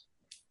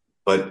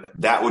 But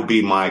that would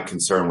be my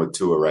concern with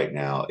Tua right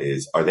now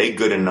is, are they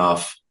good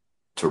enough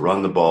to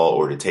run the ball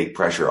or to take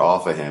pressure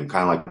off of him?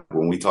 Kind of like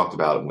when we talked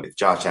about if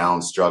Josh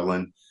Allen's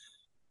struggling,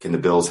 can the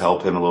Bills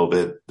help him a little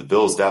bit? The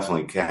Bills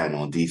definitely can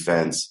on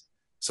defense,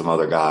 some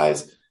other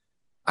guys.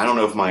 I don't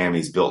know if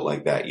Miami's built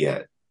like that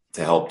yet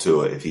to help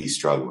Tua if he's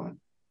struggling.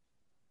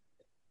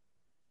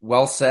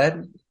 Well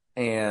said.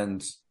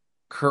 And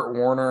Kurt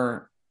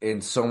Warner,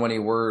 in so many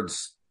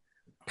words,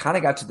 kind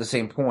of got to the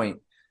same point.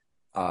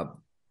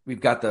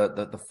 We've got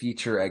the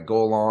feature at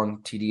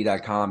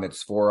golongtd.com.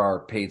 It's for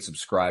our paid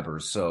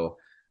subscribers. So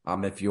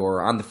if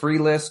you're on the free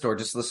list or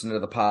just listening to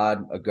the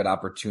pod, a good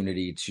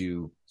opportunity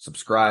to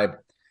subscribe.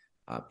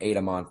 $8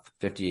 a month,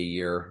 $50 a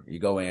year. You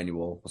go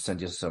annual. We'll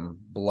send you some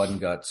blood and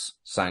guts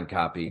signed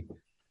copy.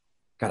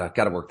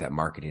 Gotta work that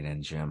marketing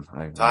in, Jim.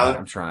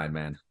 I'm trying,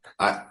 man.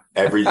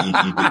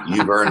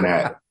 You've earned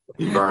that.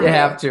 You've earned that.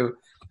 Have to.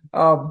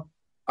 All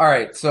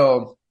right.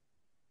 So,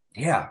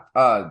 yeah.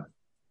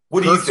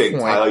 What do you think,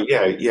 Tyler?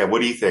 Yeah.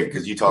 What do you think?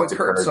 Because you talked to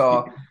Kurt.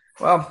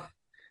 Well,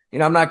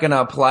 I'm not going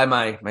to apply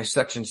my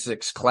Section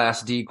 6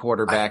 Class D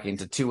quarterbacking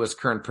to Tua's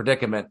current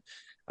predicament.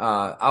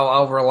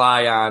 I'll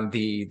rely on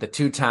the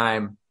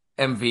two-time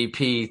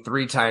MVP,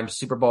 three-time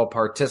Super Bowl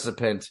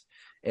participant,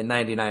 and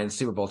 99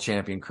 Super Bowl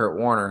champion Kurt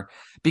Warner,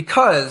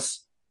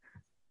 because,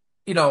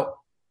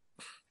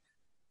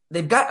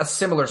 they've got a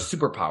similar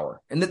superpower.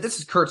 And this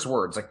is Kurt's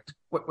words. Like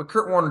what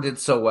Kurt Warner did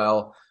so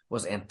well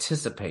was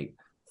anticipate,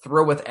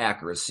 throw with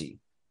accuracy.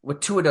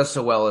 What Tua does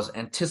so well is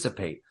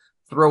anticipate,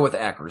 throw with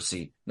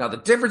accuracy. Now, the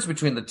difference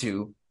between the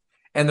two,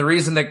 and the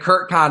reason that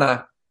Kurt kind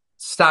of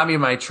stopped me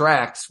in my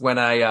tracks when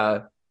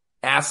I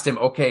asked him,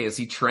 okay, is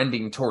he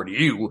trending toward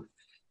you?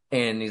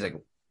 And he's like,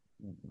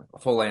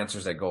 full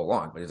answers that go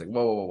along. But he's like,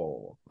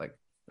 whoa. Like,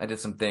 I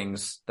did some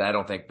things that I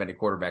don't think many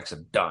quarterbacks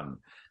have done.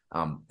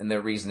 And the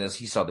reason is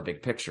he saw the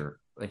big picture.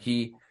 Like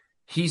he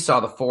saw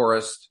the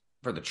forest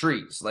for the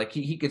trees. Like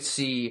he could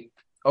see,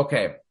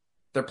 okay,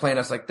 they're playing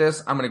us like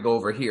this. I'm going to go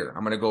over here.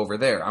 I'm going to go over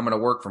there. I'm going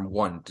to work from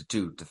 1 to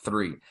 2 to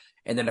 3.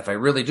 And then if I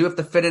really do have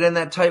to fit it in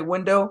that tight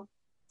window,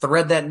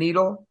 thread that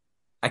needle,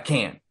 I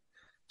can.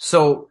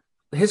 So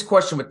his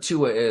question with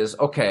Tua is,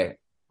 okay,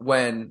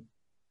 when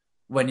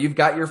you've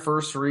got your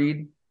first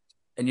read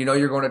and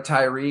you're going to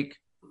Tyreek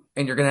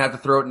and you're going to have to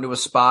throw it into a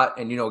spot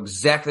and you know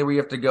exactly where you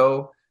have to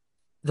go,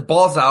 the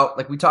ball's out,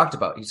 like we talked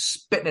about. He's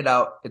spitting it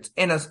out. It's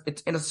in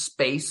a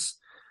space,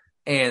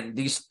 and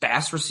these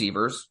fast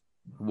receivers,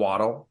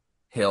 Waddle,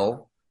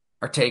 Hill,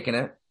 are taking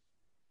it,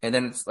 And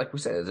then it's like we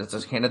said, it's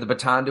just handed the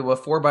baton to a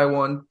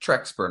 4x1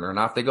 Trek sprinter, and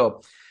off they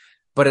go.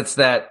 But it's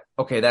that,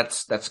 okay,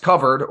 that's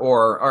covered.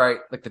 Or, all right,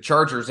 like the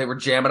Chargers, they were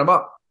jamming them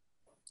up.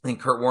 I think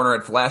Kurt Warner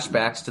had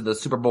flashbacks to the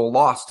Super Bowl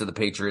loss to the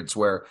Patriots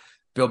where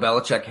Bill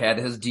Belichick had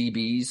his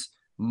DBs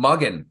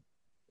mugging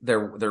their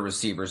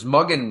receivers,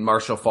 mugging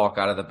Marshall Faulk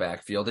out of the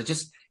backfield.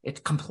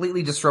 It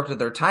completely disrupted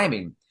their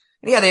timing.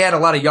 And yeah, they had a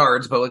lot of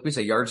yards, but like we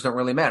say, yards don't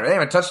really matter. They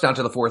had a touchdown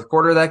to the fourth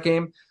quarter of that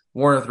game.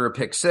 Warner threw a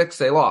pick six.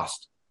 They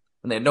lost.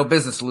 And they had no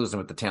business losing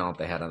with the talent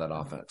they had on that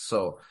offense.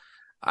 So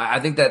I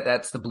think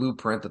that's the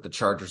blueprint that the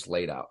Chargers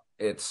laid out.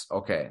 It's,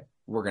 okay,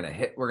 we're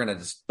going to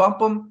just bump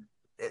them.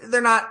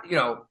 They're not,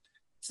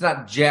 it's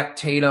not Jack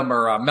Tatum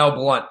or Mel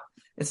Blount.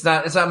 It's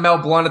not Mel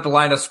Blount at the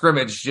line of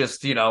scrimmage,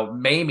 just,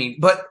 maiming,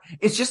 but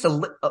it's just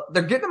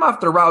they're getting them off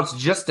their routes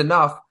just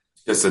enough.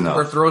 Just enough.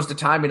 Where throws the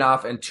timing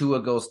off and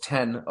Tua goes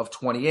 10 of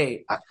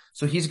 28.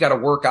 So he's got to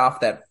work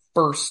off that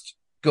first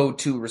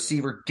go-to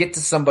receiver, get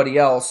to somebody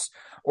else.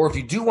 Or if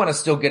you do want to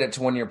still get it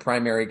to one of your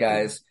primary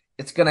guys,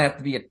 it's going to have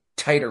to be a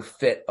tighter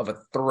fit of a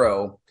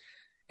throw.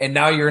 And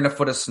now you're in a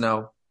foot of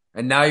snow.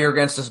 And now you're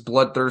against this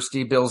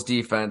bloodthirsty Bills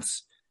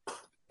defense.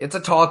 It's a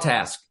tall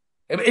task.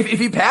 If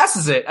he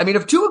passes it, I mean,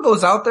 if Tua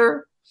goes out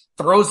there,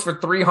 throws for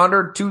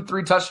 300,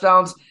 2-3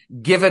 touchdowns,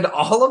 given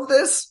all of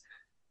this,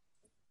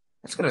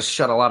 it's going to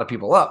shut a lot of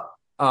people up.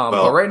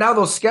 But right now,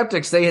 those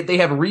skeptics, they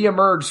have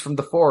reemerged from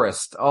the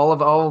forest. All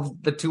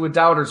of the Tua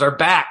doubters are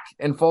back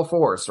in full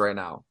force right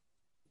now.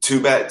 Too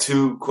bad,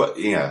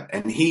 yeah.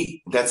 And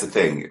that's the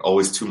thing.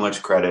 Always too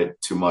much credit,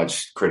 too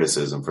much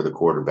criticism for the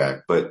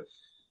quarterback. But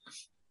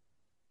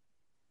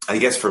I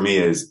guess for me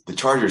is the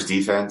Chargers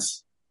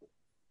defense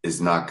is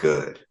not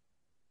good.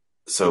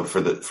 So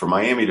for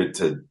Miami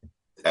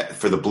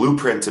for the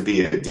blueprint to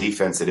be a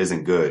defense that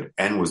isn't good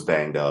and was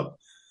banged up,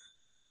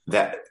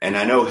 and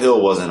I know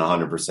Hill wasn't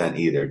 100%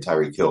 either,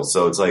 Tyreek Hill.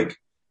 So it's like,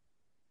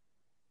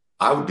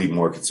 I would be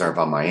more concerned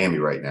about Miami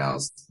right now.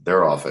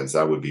 Their offense,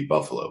 that would be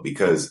Buffalo,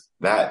 because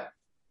that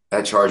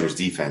Chargers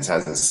defense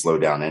hasn't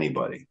slowed down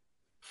anybody.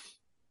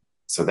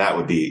 So that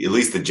would be, at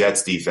least the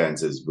Jets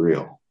defense is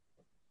real.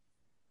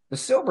 The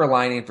silver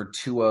lining for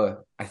Tua,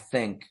 I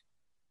think,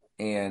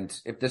 and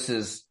if this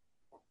is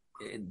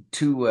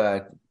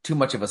too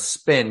much of a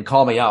spin,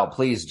 call me out,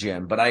 please,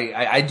 Jim. But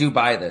I do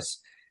buy this.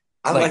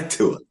 I like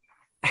Tua.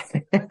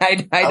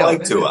 I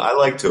like Tua. I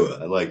like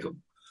Tua. I like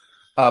him.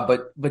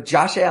 But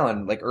Josh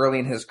Allen, like early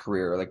in his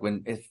career, like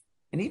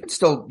and even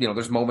still,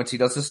 there's moments he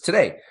does this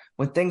today.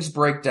 When things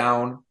break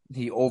down,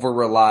 he over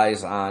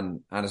relies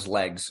on his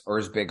legs or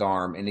his big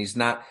arm, and he's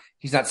not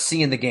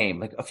seeing the game.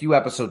 Like a few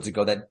episodes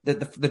ago that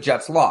the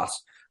Jets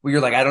lost, where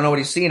you're like, I don't know what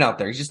he's seeing out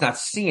there. He's just not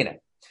seeing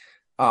it.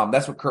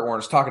 That's what Kurt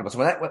Warner's talking about.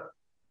 So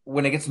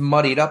when it gets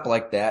muddied up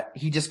like that,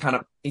 he just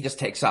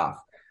takes off.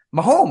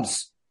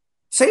 Mahomes,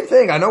 same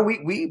thing. I know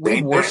we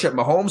worship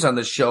Mahomes on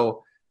this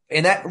show.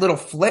 And that little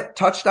flip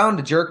touchdown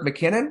to Jerick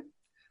McKinnon,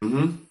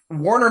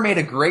 Warner made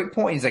a great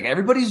point. He's like,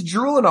 everybody's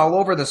drooling all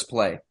over this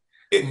play.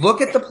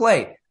 Look at the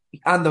play.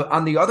 On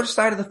the other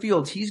side of the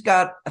field, he's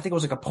got, I think it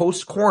was like a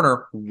post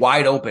corner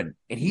wide open,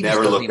 and he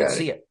just doesn't even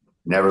see it.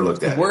 Never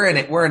looked at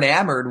it. We're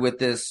enamored with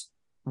this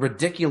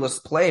ridiculous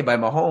play by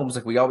Mahomes,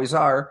 like we always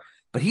are,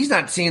 but he's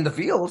not seeing the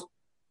field.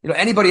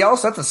 Anybody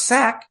else, that's a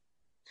sack.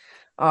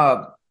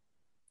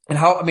 And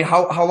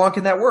how long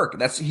can that work?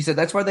 He said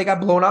that's why they got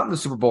blown out in the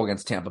Super Bowl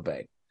against Tampa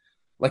Bay.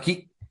 Like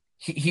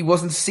he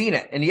wasn't seeing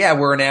it. And yeah,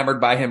 we're enamored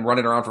by him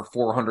running around for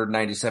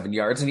 497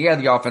 yards. And yeah,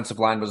 the offensive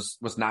line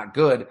was not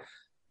good,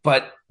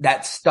 but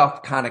that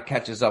stuff kind of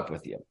catches up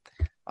with you.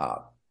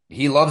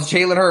 He loves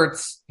Jalen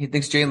Hurts. He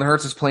thinks Jalen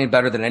Hurts is playing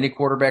better than any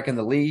quarterback in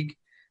the league,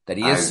 that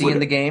he is seeing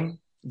the game.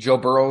 Joe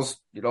Burrow's,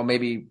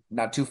 maybe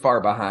not too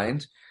far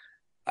behind.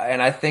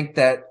 And I think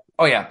that,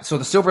 so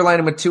the silver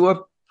lining with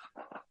Tua,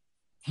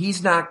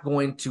 he's not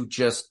going to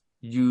just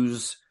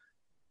use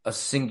a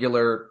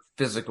singular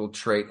physical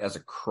trait as a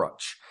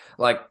crutch.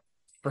 Like,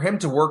 for him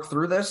to work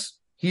through this,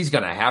 he's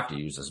going to have to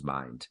use his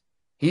mind.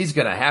 He's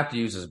going to have to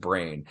use his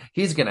brain.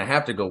 He's going to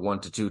have to go 1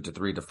 to 2 to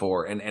 3 to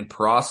 4 and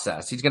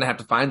process. He's going to have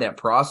to find that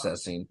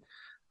processing.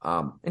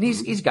 And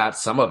he's got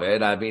some of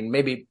it. I mean,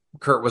 maybe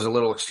Kurt was a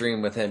little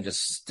extreme with him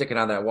just sticking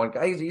on that one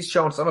guy. He's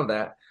shown some of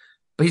that,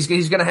 but he's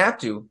going to have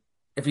to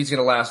if he's going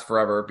to last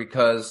forever,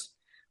 because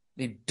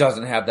he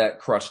doesn't have that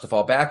crutch to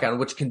fall back on,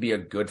 which can be a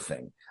good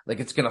thing. Like,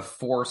 it's going to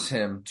force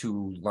him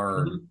to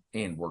learn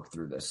and work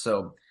through this.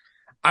 So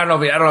I don't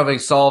know if he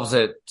solves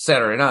it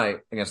Saturday night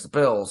against the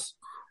Bills,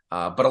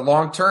 but a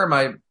long term,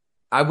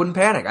 I wouldn't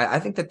panic. I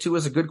think that Tua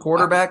is a good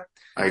quarterback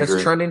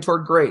that's trending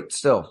toward great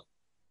still.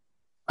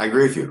 I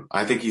agree with you.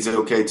 I think he's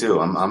okay too.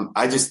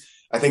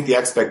 I think the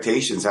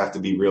expectations have to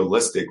be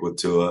realistic with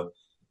Tua.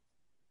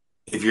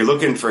 If you're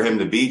looking for him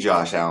to be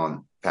Josh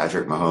Allen,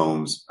 Patrick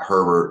Mahomes,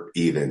 Herbert,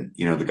 even,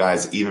 the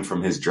guys, even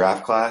from his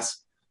draft class,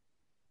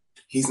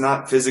 there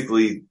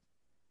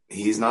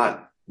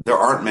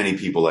aren't many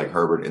people like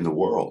Herbert in the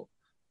world,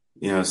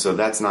 so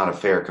that's not a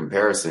fair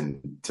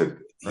comparison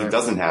he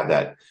doesn't have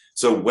that.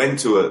 So when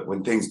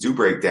things do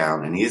break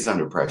down and he is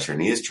under pressure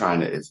and he is trying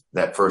to, if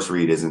that first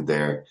read isn't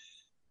there,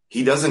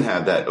 he doesn't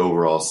have that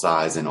overall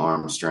size and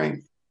arm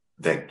strength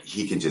that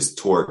he can just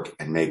torque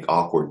and make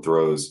awkward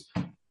throws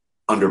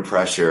under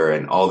pressure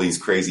and all these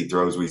crazy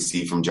throws we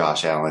see from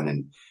Josh Allen.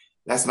 And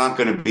that's not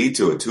going to be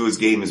to it. To his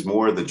game is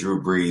more the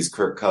Drew Brees,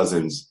 Kirk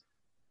Cousins,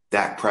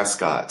 Dak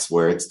Prescott's,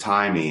 where it's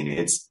timing,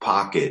 it's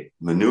pocket,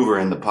 maneuver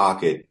in the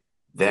pocket,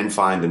 then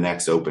find the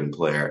next open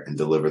player and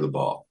deliver the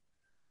ball.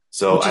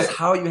 So which is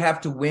how you have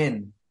to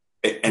win.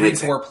 And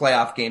 3-4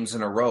 playoff games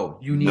in a row.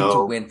 You need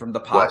to win from the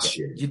pocket.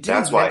 You do.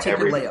 That's why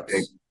layups.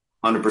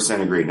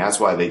 100% agree. And that's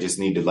why they just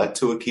need to let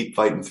Tua keep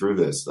fighting through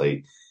this.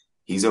 Like,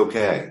 he's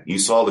okay. You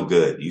saw the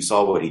good. You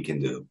saw what he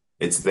can do.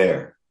 It's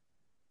there.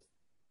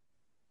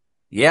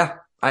 Yeah.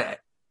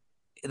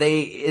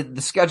 The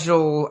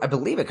schedule, I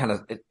believe it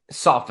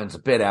softens a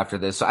bit after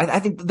this. So I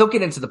think they'll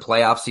get into the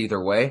playoffs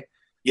either way.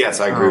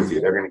 Yes, I agree with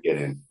you. They're going to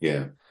get in.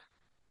 Yeah.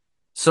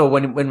 So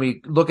when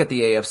we look at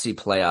the AFC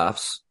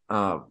playoffs,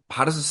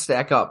 how does it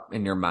stack up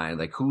in your mind?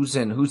 Like who's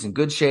in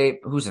good shape,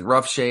 who's in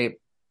rough shape?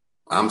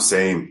 I'm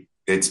saying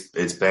it's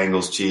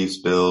Bengals, Chiefs,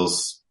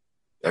 Bills,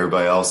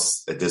 everybody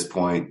else at this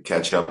point.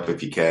 Catch up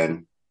if you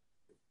can.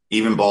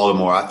 Even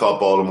Baltimore. I thought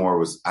Baltimore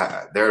was.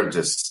 They're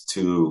just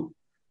too.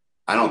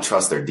 I don't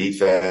trust their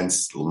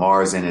defense.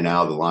 Lamar's in and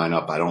out of the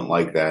lineup. I don't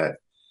like that.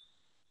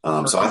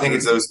 So I think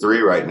it's those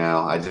three right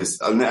now. And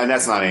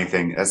that's not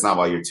anything. That's not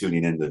why you're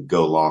tuning in to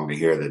go long to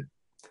hear that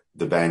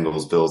the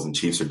Bengals, Bills, and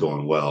Chiefs are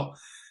doing well.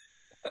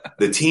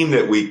 The team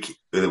that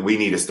we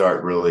need to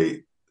start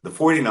really, the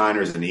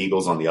 49ers and the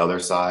Eagles on the other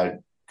side,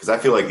 because I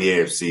feel like the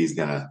AFC is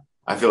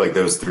I feel like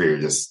those three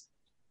are just,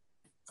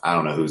 I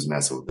don't know who's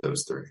messing with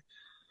those three.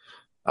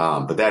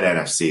 But that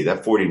NFC,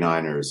 that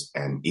 49ers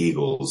and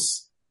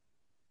Eagles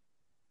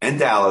and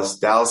Dallas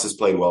has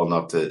played well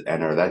enough to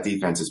enter. That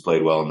defense has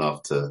played well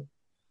enough to,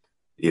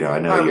 I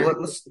know right,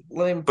 you're.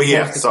 Let me but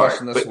yeah, sorry.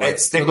 This way.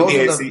 Stick with the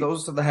AFC.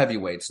 Those are the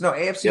heavyweights. No,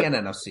 AFC and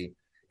NFC.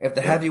 If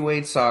the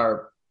heavyweights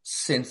are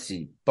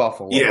Cincy,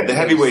 Buffalo. Yeah, the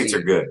heavyweights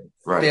are good.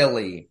 Right.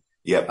 Philly.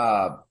 Yep.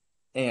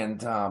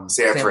 And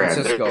San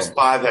Francisco. There's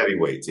 5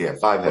 heavyweights. Yeah,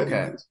 5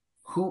 heavyweights.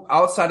 Who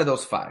outside of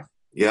those 5?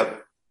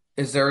 Yep.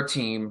 Is there a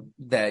team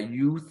that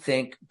you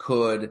think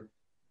could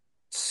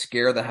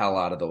scare the hell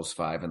out of those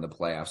 5 in the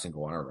playoffs and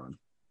go on a run?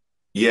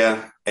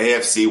 Yeah,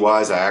 AFC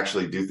wise, I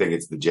actually do think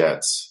it's the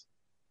Jets.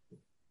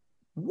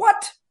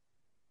 What?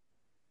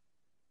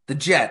 The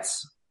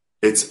Jets.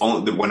 It's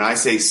only when I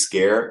say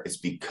scare, it's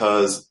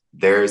because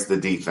there's the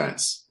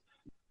defense.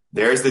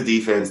 There's the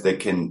defense that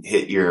can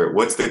hit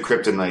what's the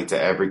kryptonite to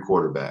every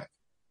quarterback?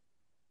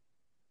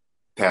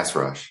 Pass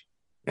rush.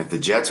 If the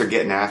Jets are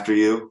getting after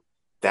you,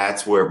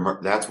 that's where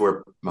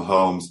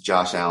Mahomes,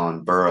 Josh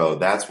Allen, Burrow,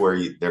 that's where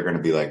they're going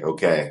to be like,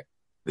 okay,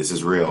 this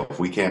is real. If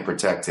we can't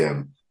protect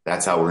him,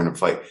 that's how we're going to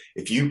fight.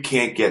 If you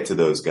can't get to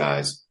those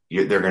guys,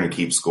 they're going to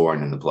keep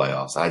scoring in the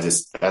playoffs.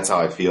 That's how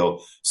I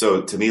feel.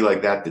 So to me,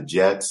 like that, the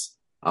Jets,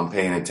 I'm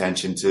paying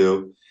attention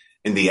to.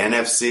 In the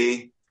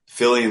NFC,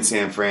 Philly and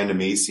San Fran to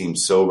me seem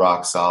so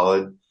rock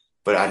solid,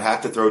 but I'd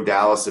have to throw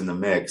Dallas in the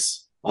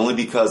mix only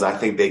because I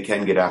think they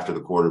can get after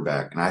the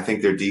quarterback. And I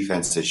think their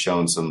defense has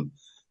shown some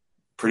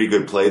pretty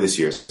good play this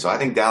year. So I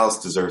think Dallas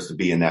deserves to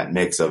be in that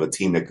mix of a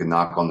team that could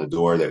knock on the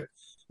door. That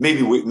maybe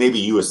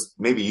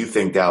you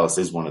think Dallas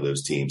is one of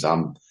those teams. I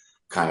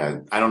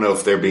don't know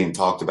if they're being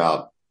talked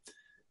about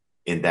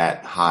in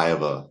that high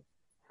of a.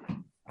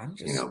 I'm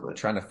just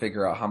trying to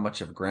figure out how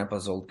much of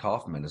Grandpa's old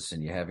cough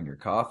medicine you have in your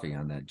coffee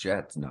on that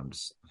Jet. And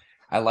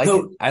I like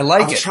it. I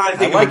like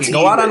it.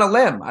 Go out on a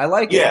limb. I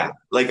like it. Yeah.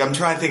 Like I'm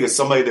trying to think of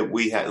somebody that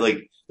we had.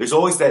 Like there's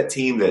always that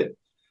team that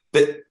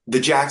the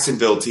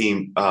Jacksonville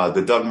team,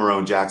 the Doug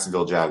Marrone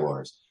Jacksonville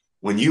Jaguars.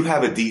 When you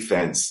have a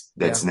defense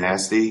that's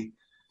nasty,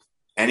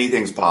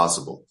 anything's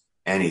possible.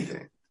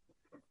 Anything.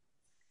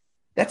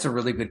 That's a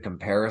really good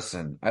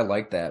comparison. I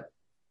like that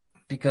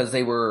because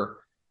they were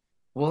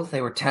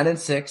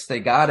 10-6. They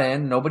got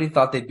in. Nobody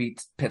thought they'd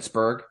beat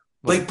Pittsburgh.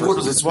 Blake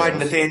Bortles. That's why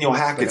Nathaniel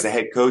Hackett's the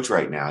head coach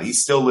right now.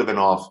 He's still living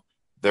off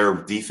their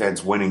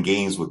defense winning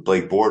games with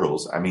Blake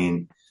Bortles. I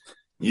mean,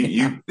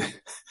 you're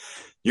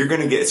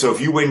going to get – so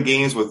if you win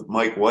games with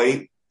Mike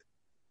White,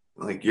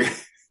 like you're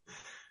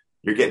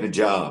getting a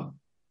job.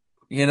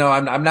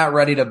 I'm not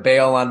ready to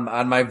bail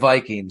on my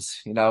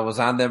Vikings. I was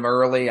on them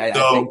early. I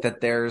think that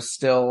they're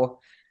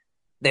still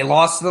 – they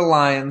lost to the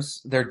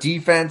Lions. Their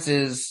defense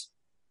is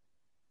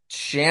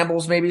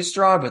shambles, maybe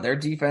strong, but their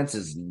defense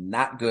is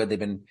not good. They're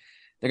going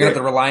to have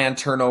to rely on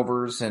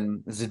turnovers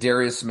and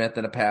Zadarius Smith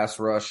in a pass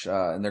rush,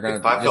 and they're going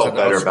to. I felt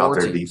better about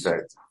their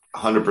defense.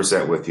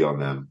 100% with you on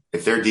them.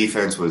 If their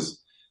defense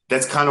was,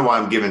 that's kind of why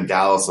I'm giving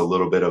Dallas a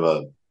little bit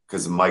of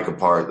because of Micah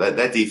Parsons.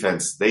 That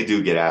defense, they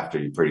do get after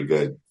you pretty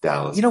good,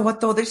 Dallas. You know what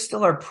though? They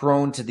still are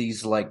prone to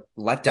these like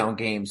letdown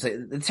games.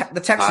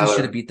 The Texans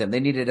should have beat them. They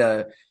needed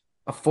a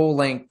full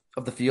length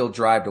of the field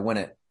drive to win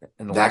it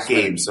in the last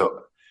game. Minute.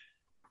 So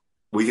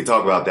we could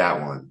talk about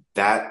that one.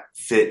 That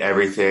fit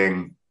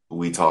everything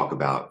we talk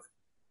about.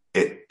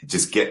 It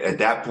just get at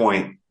that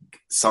point,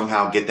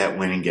 somehow get that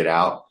win and get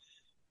out.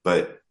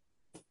 But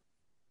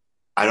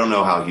I don't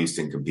know how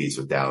Houston competes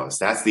with Dallas.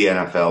 That's the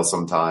NFL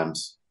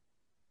sometimes.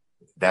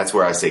 that's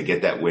where I say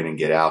get that win and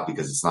get out,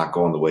 because it's not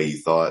going the way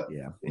you thought.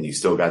 Yeah. And you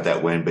still got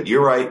that win. But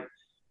you're right.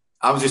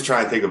 I was just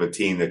trying to think of a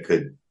team that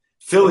could –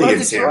 Philly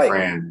and San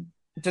Fran.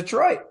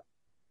 Detroit.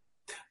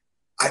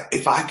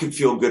 If I could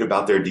feel good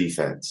about their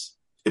defense,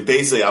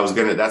 that's what I was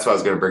going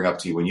to bring up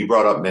to you. When you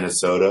brought up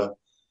Minnesota,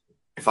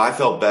 if I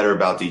felt better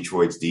about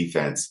Detroit's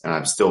defense, and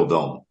I still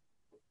don't,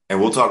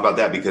 and we'll talk about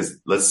that because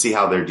let's see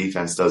how their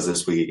defense does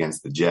this week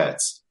against the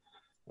Jets.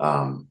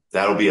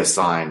 That'll be a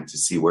sign to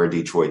see where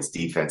Detroit's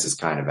defense is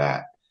kind of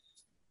at.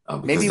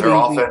 Because their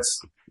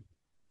offense,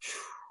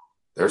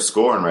 they're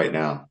scoring right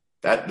now.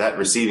 That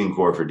receiving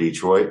core for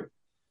Detroit,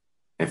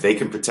 if they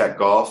can protect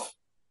Goff,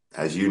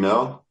 as you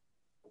know,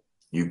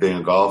 you've been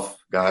a Goff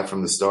guy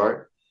from the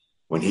start.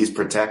 When he's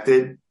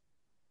protected,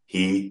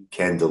 he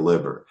can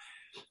deliver.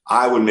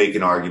 I would make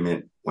an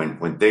argument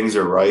when things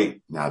are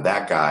right. Now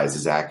that guy is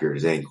as accurate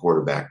as any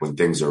quarterback when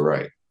things are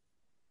right.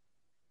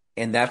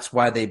 And that's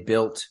why they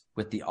built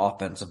with the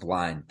offensive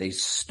line. They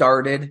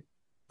started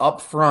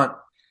up front.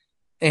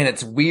 And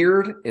it's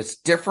weird. It's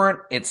different.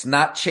 It's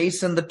not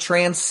chasing the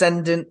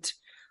transcendent,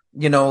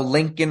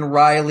 Lincoln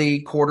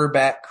Riley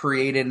quarterback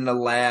created in a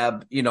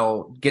lab,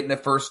 getting a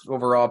first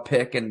overall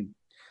pick. And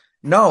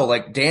no,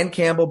 like Dan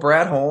Campbell,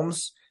 Brad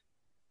Holmes,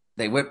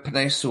 they whip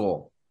Penei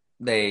Sewell.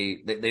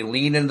 They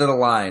lean into the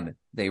line.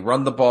 They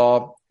run the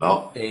ball.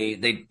 Oh. They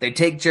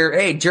take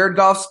Jared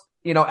Goff's,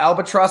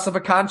 albatross of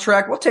a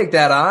contract. We'll take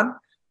that on.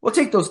 We'll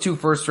take those 2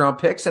 first-round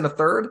picks and a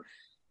third.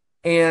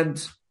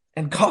 And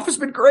Goff has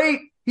been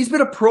great. He's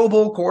been a Pro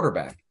Bowl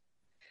quarterback.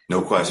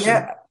 No question.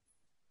 Yeah.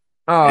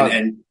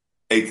 And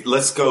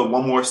let's go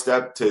one more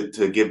step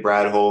to give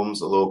Brad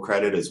Holmes a little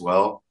credit as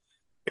well.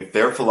 If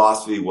their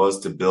philosophy was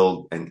to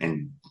build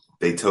and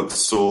they took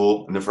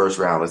Sewell in the first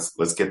round,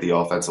 let's get the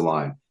offensive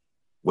line.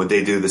 Would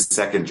they do the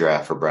second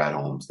draft for Brad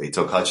Holmes? They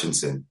took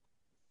Hutchinson.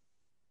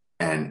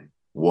 And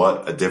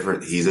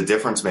he's a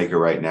difference maker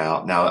right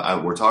now.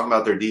 Now, we're talking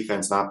about their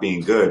defense not being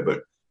good,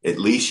 but at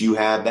least you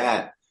have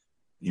that.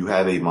 You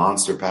have a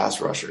monster pass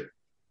rusher.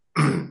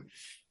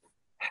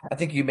 I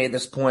think you made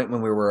this point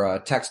when we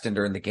were texting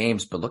during the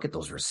games, but look at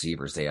those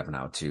receivers they have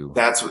now too.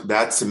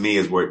 That to me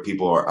is where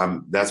people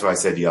are. That's why I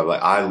said,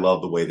 I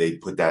love the way they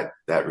put that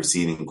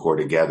receiving core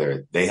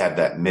together. They have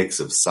that mix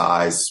of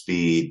size,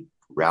 speed,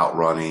 route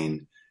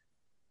running.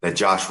 That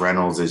Josh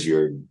Reynolds is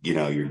your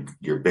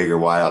bigger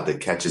wideout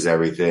that catches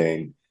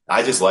everything.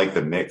 I just like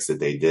the mix that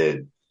they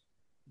did.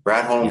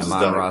 Brad Holmes has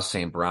done Ross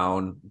St.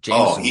 Brown,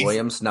 James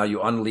Williams. Now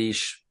you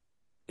unleash,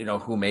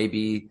 who may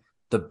be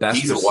the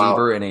best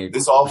receiver in a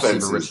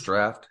receiver-rich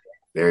draft.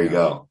 There you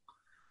go.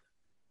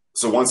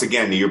 So once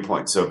again, to your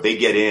point, so if they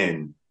get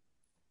in,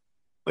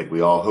 like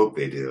we all hope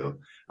they do.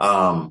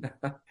 By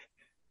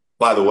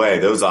the way,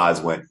 those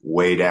odds went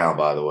way down.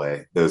 By the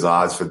way, those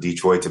odds for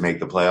Detroit to make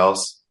the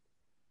playoffs.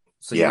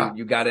 So yeah,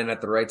 you got in at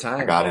the right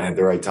time. I got in at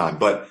the right time.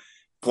 But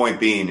point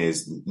being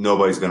is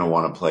nobody's going to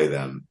want to play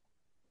them.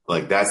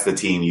 Like that's the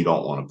team you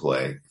don't want to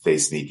play if they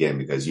sneak in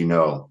because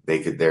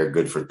they're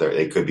good for 30.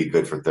 They could be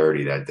good for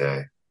 30 that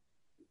day.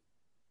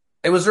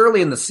 It was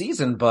early in the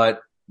season,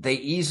 but they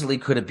easily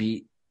could have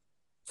beat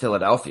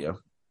Philadelphia.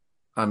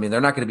 I mean,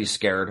 they're not going to be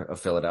scared of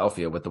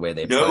Philadelphia with the way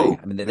they play.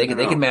 I mean, they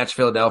can match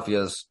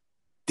Philadelphia's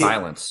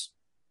violence.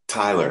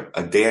 Tyler,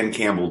 a Dan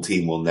Campbell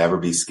team will never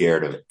be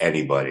scared of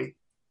anybody.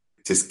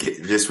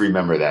 Just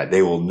remember that.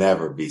 They will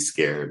never be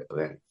scared of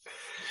it.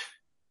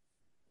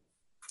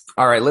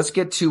 All right, let's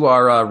get to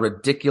our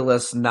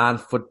ridiculous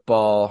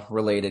non-football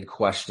related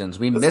questions.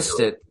 We missed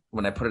it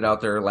when I put it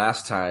out there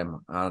last time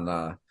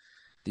on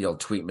the old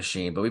tweet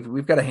machine, but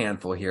we've got a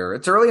handful here.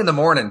 It's early in the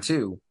morning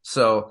too,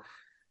 so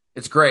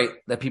it's great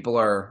that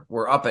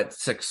we're up at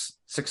 6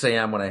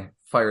 a.m. when I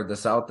fired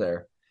this out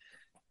there.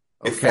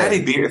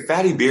 Okay. If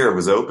Fatty Beer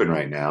was open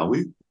right now,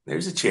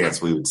 there's a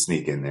chance we would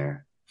sneak in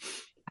there.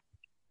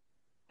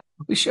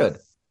 We should.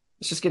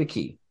 Let's just get a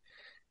key.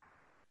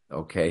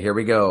 Okay, here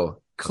we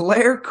go.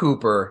 Claire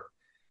Cooper,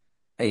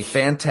 a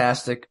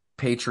fantastic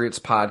Patriots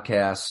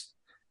podcast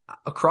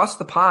across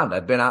the pond.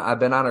 I've been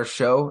on her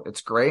show.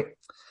 It's great.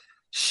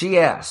 She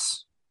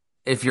asks,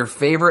 if your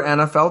favorite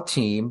NFL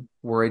team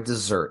were a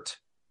dessert,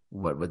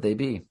 what would they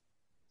be?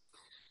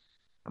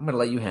 I'm going to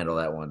let you handle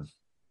that one.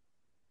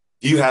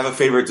 Do you have a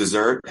favorite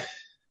dessert?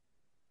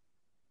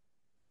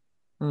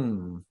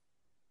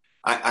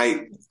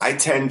 I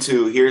tend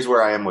to, here's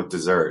where I am with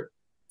dessert.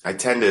 I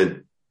tend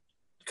to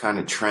kind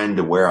of trend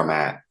to where I'm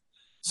at.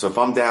 So if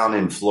I'm down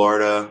in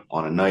Florida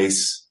on a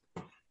nice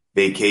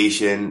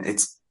vacation,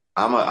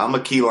 I'm a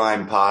key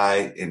lime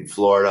pie in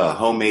Florida, a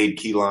homemade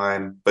key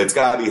lime, but it's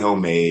got to be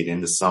homemade in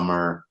the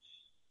summer.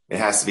 It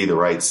has to be the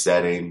right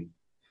setting.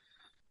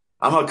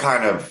 I'm a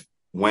kind of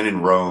when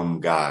in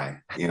Rome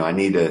guy. I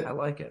need to. I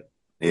like it.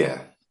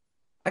 Yeah.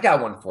 I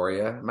got one for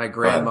you. My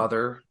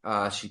grandmother,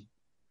 she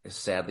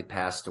sadly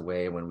passed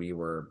away when we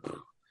were,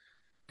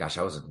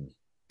 I was in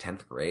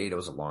 10th grade. It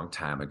was a long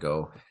time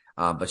ago.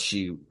 But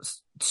she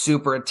was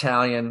super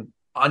Italian,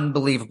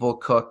 unbelievable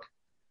cook.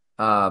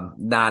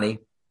 Nani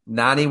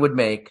would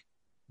make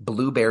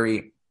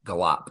blueberry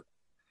galop.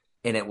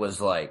 And it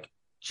was like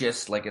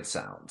just like it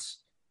sounds.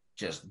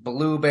 Just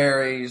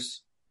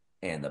blueberries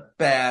and the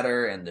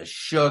batter and the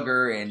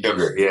sugar and just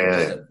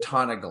a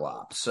ton of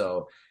glop.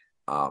 So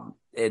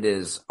it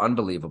is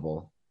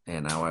unbelievable.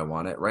 And now I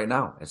want it right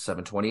now at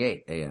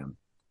 7:28 a.m.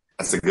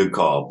 That's a good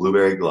call.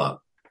 Blueberry glop.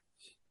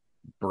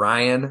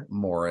 Brian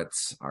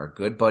Moritz, our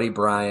good buddy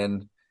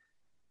Brian.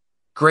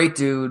 Great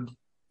dude.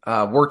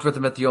 Worked with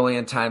him at the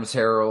Olean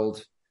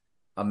Times-Herald.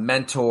 A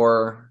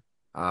mentor.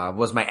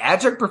 Was my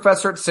adjunct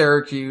professor at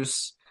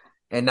Syracuse.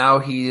 And now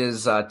he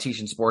is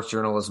teaching sports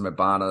journalism at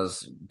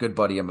Bonas. Good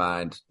buddy of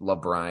mine.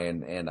 Love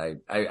Brian. And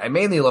I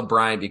mainly love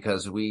Brian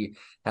because we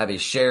have a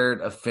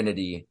shared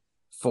affinity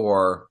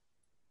for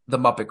The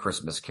Muppet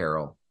Christmas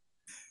Carol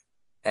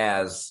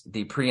as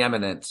the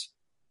preeminent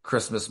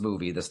Christmas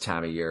movie this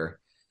time of year.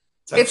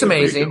 It's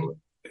amazing.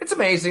 It's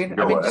amazing.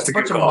 I mean, just a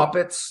bunch of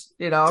Muppets,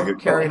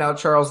 carrying out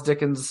Charles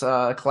Dickens'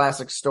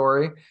 classic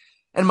story.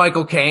 And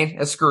Michael Caine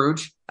as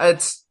Scrooge.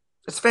 It's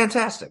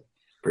fantastic.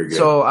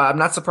 So I'm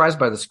not surprised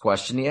by this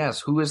question. He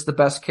asks, who is the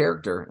best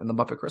character in The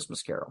Muppet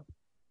Christmas Carol?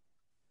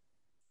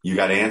 You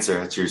got to answer.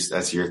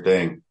 That's your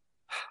thing.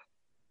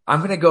 I'm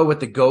going to go with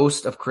the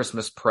Ghost of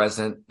Christmas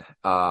Present.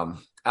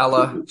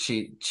 Ella,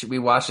 we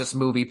watch this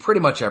movie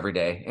pretty much every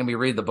day, and we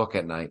read the book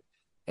at night,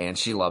 and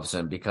she loves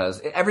him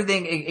because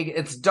everything,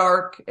 it's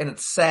dark and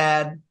it's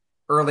sad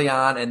early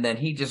on, and then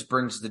he just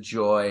brings the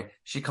joy.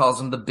 She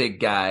calls him the big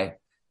guy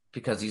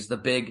because he's the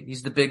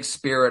big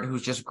spirit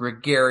who's just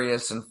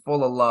gregarious and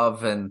full of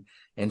love and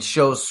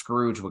shows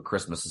Scrooge what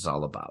Christmas is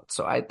all about.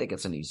 So I think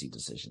it's an easy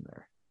decision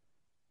there.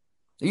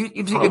 Have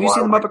you seen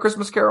The Muppet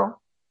Christmas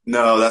Carol?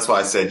 No, that's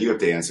why I said you have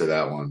to answer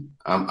that one.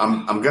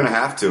 I'm going to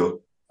have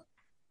to.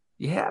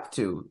 You have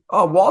to.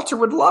 Oh, Walter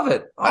would love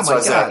it. Oh, that's why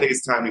I said I think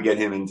it's time to get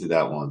him into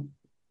that one.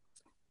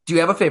 Do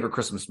you have a favorite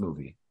Christmas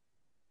movie?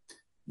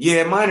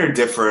 Yeah, mine are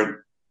different.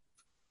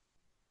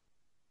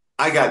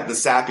 I got the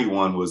sappy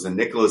one was a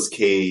Nicolas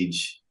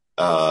Cage.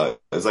 It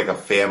was like a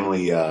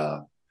family.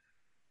 I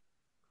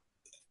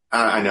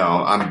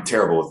know I'm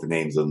terrible with the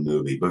names of the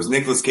movie, but it was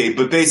Nicolas Cage.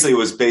 But basically, it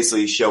was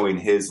showing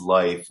his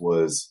life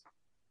was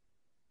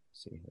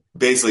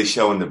basically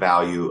showing the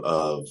value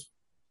of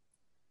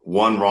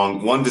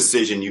one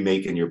decision you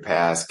make in your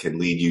past can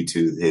lead you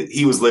to.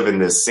 He was living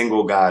this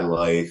single guy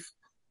life,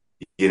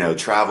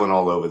 traveling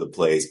all over the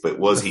place. But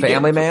was he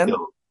Family Man?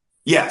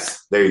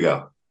 Yes, there you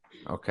go.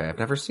 Okay, I've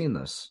never seen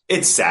this.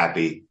 It's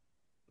sappy.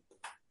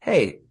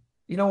 Hey,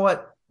 you know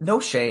what? No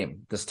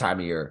shame this time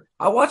of year.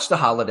 I watched The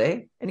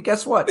Holiday, and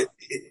guess what? We'll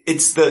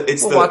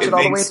watch it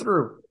all the way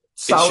through.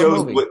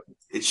 Solid movie.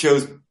 It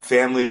shows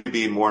family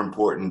being more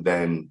important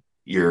than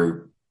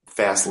your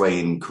fast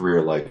lane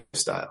career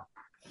lifestyle.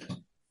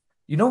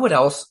 You know what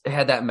else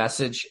had that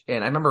message?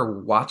 And I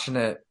remember watching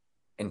it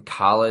in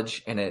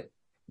college, and it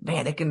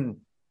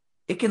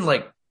can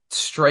like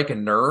strike a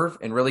nerve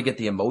and really get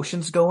the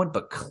emotions going,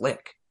 but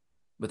Click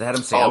with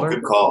Adam Sandler. Oh,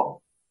 good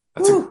call.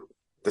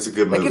 That's a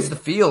good movie. That gets the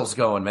feels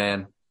going,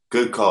 man.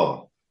 Good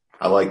call.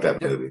 I like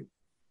that movie.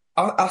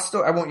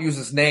 I won't use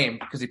his name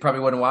because he probably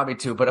wouldn't want me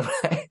to, but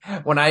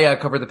when I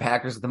covered the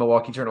Packers at the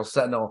Milwaukee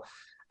Journal-Sentinel,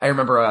 I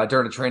remember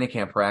during a training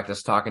camp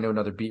practice talking to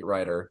another beat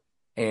writer,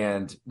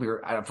 and we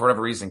were, for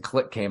whatever reason,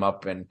 Click came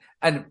up, and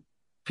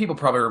people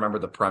probably remember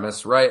the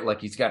premise, right?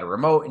 Like he's got a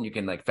remote and you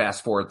can like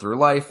fast forward through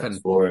life, and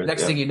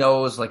next thing you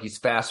know is like he's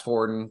fast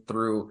forwarding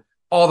through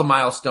all the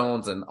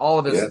milestones and all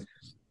of his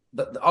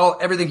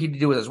everything he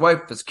do with his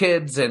wife, his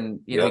kids,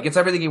 and he gets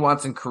everything he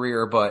wants in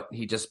career, but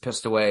he just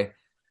pissed away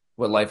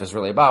what life is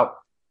really about.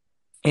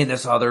 And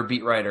this other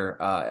beat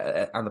writer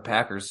on the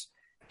Packers,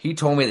 he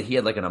told me that he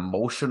had like an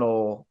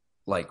emotional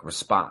like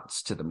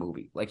response to the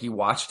movie. Like he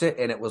watched it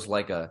and it was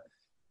like a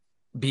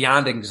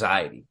beyond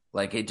anxiety.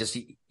 Like it just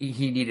he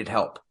needed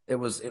help. It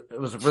was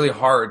really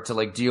hard to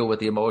like deal with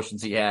the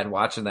emotions he had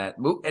watching that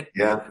movie.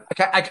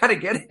 I kind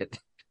of get it.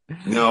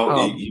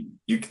 No,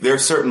 you there are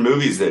certain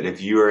movies that if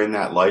you are in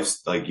that life,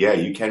 like,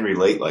 you can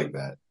relate like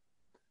that.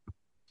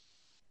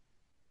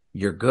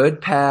 Your good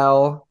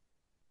pal,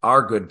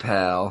 our good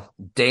pal,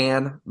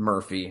 Dan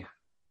Murphy.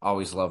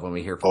 Always love when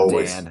we hear from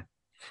Dan.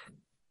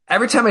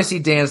 Every time I see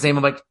Dan's name,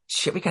 I'm like,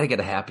 shit, we got to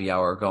get a happy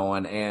hour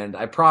going. And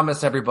I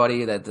promise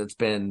everybody that's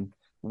been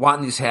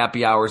wanting these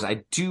happy hours,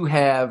 I do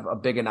have a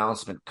big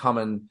announcement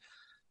coming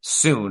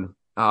soon.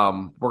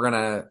 We're going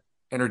to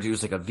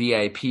introduce like a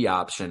VIP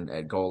option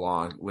at Go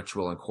Long, which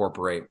will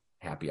incorporate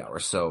happy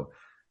hours. So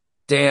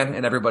Dan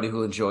and everybody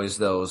who enjoys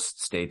those,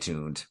 stay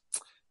tuned.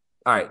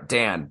 All right,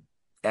 Dan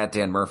at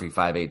Dan Murphy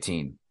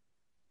 518.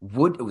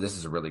 This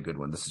is a really good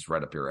one. This is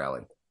right up your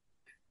alley.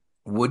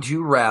 Would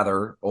you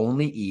rather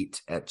only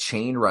eat at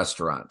chain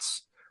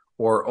restaurants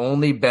or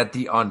only bet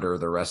the under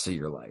the rest of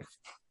your life?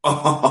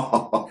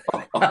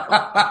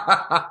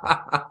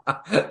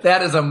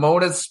 That is a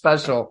Mona's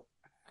special.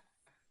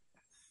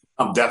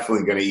 I'm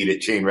definitely going to eat at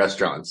chain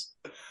restaurants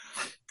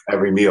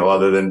every meal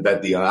other than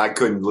bet the under. I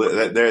couldn't.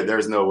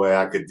 There's no way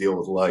I could deal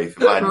with life.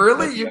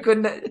 Really? You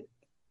couldn't?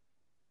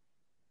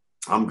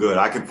 I'm good.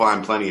 I can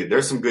find plenty.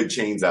 There's some good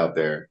chains out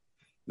there.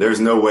 There's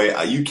no way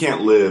you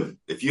can't live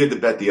if you had to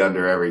bet the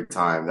under every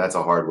time. That's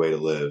a hard way to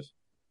live.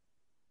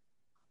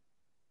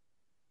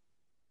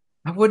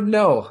 I wouldn't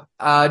know.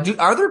 Are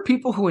there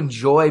people who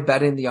enjoy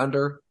betting the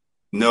under?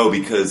 No,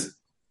 because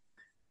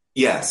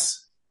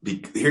yes.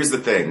 Here's the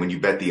thing: when you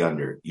bet the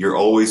under, you're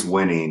always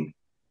winning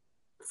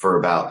for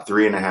about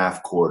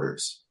 3.5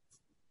 quarters.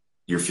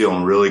 You're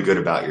feeling really good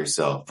about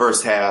yourself.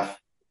 First half,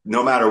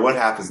 no matter what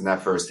happens in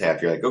that first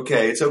half, you're like,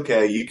 okay, it's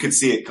okay. You could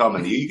see it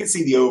coming. You can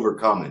see the over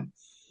coming.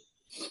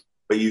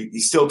 But you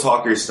still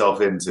talk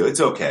yourself into it's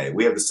okay.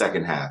 We have the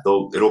second half.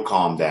 It'll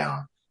calm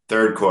down.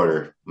 Third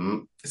quarter,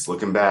 it's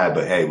looking bad,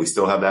 but hey, we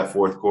still have that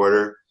fourth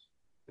quarter.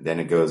 Then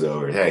it goes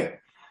over. Hey,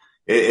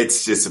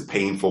 it's just a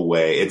painful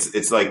way.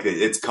 It's like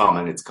it's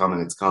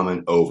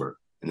coming over,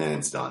 and then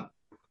it's done.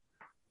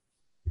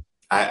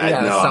 It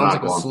sounds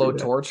like a slow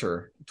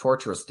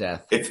torturous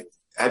death.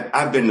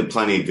 I've been to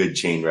plenty of good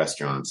chain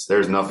restaurants.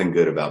 There's nothing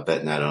good about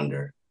betting that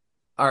under.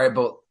 All right,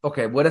 but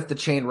okay, what if the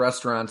chain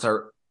restaurants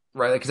are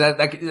right? Because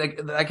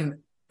that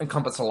can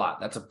encompass a lot.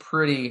 That's a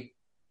pretty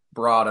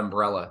broad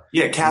umbrella.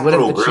 Yeah,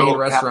 Capital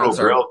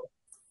Grill.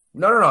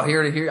 No.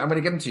 Here. I'm going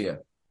to give them to you.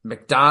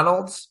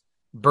 McDonald's,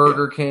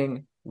 Burger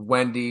King,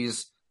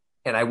 Wendy's,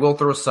 and I will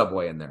throw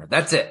Subway in there.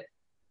 That's it.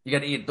 You got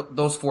to eat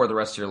those 4 the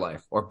rest of your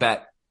life, or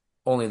bet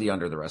only the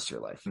under the rest of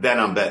your life. Then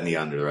I'm betting the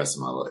under the rest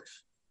of my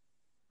life.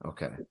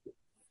 Okay.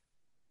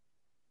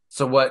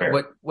 So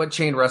what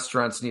chain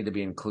restaurants need to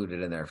be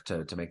included in there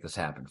to make this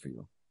happen for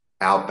you?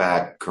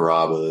 Outback,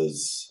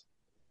 Carrabba's,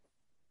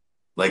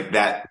 like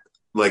that.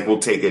 Like we'll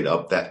take it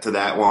up to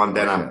that one.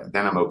 Then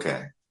I'm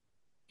okay.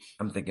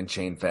 I'm thinking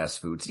chain fast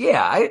foods.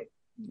 Yeah,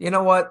 you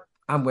know what?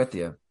 I'm with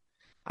you.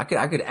 I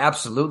could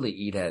absolutely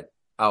eat at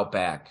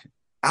Outback.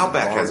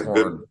 Outback has a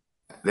good.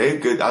 They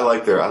have good. I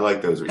like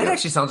those. That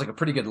actually sounds like a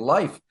pretty good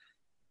life.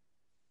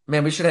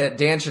 Man,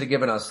 Dan should have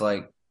given us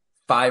like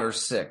 5 or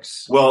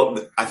 6. Well,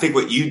 I think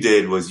what you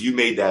did was you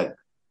made that.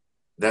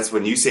 That's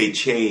when you say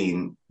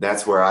chain.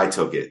 That's where I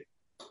took it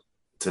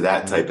to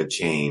that type of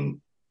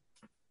chain.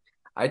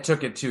 I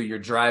took it to you're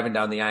driving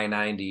down the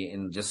I-90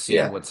 and just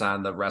seeing what's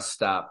on the rest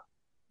stop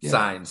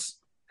signs.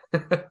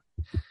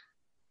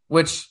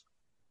 Which,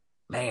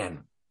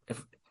 man,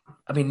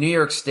 New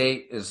York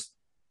State is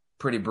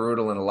pretty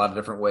brutal in a lot of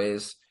different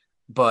ways,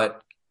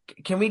 but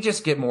can we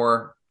just get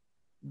more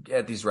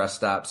at these rest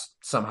stops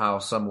somehow,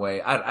 some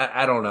way?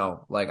 I don't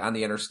know. Like on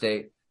the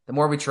interstate, the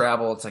more we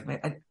travel, it's like,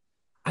 man,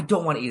 I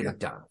don't want to eat at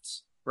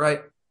McDonald's,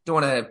 right? Don't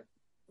want to have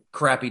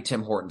crappy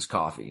Tim Hortons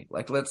coffee.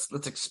 Like let's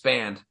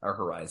expand our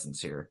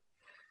horizons here.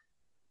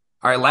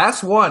 All right,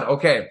 last one.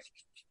 Okay.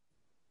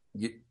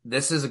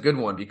 This is a good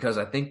one because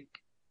I think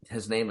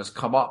his name has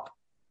come up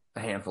a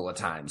handful of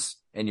times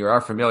and you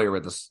are familiar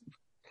with this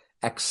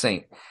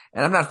ex-Saint.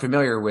 And I'm not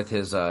familiar with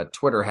his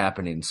Twitter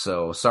happening,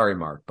 so sorry,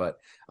 Mark. But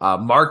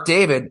Mark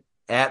David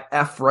at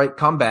F Right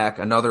Comeback,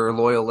 another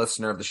loyal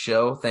listener of the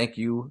show. Thank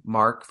you,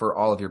 Mark, for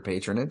all of your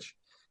patronage.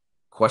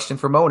 Question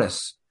for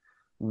Monos.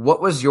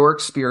 What was your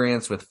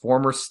experience with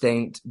former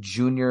Saint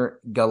Junior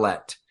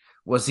Galette?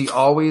 Was he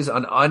always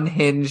as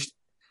unhinged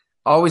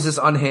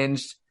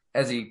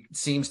as he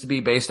seems to be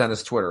based on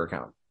his Twitter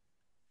account?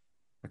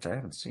 Which I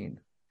haven't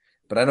seen.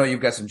 But I know you've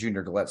got some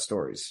Junior Galette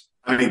stories.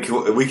 I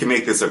mean, we can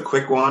make this a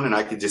quick one and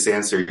I could just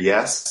answer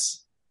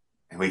yes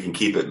and we can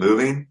keep it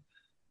moving.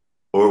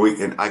 Or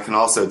I can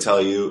also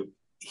tell you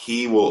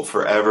he will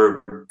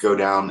forever go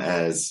down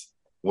as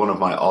one of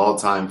my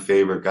all-time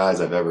favorite guys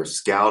I've ever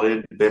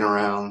scouted, been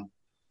around.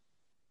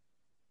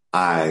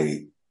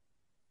 I'm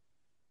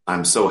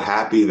so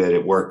happy that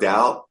it worked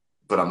out,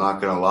 but I'm not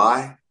going to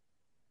lie.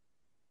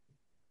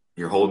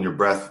 You're holding your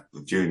breath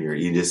with Junior.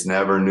 You just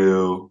never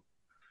knew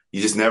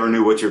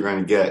what you're going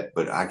to get.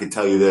 But I can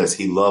tell you this,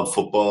 he loved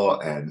football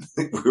and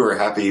we were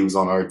happy he was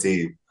on our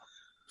team.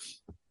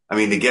 I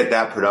mean, to get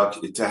that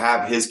production, to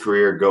have his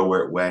career go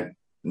where it went.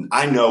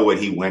 I know what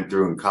he went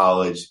through in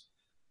college.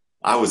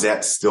 I was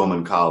at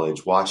Stillman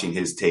College watching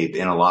his tape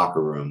in a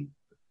locker room.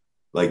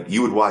 Like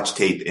you would watch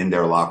tape in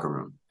their locker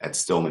room at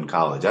Stillman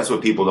College. That's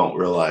what people don't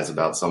realize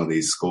about some of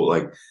these schools.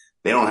 Like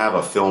they don't have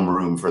a film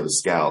room for the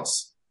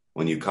scouts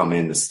when you come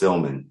into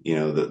Stillman. You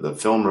know, the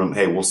film room,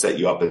 hey, we'll set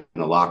you up in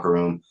the locker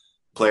room.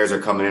 Players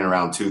are coming in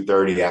around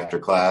 2:30 after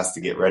class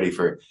to get ready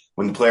for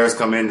when the players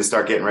come in to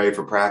start getting ready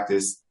for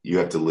practice, you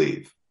have to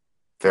leave.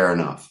 Fair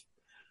enough.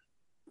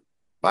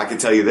 But I can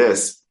tell you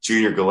this,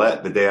 Junior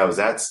Galette, the day I was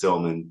at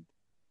Stillman,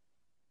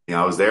 you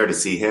know, I was there to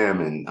see him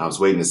and I was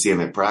waiting to see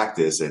him at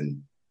practice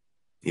and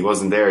he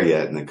wasn't there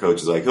yet. And the coach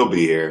was like, he'll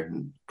be here.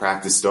 And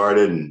practice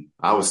started and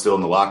I was still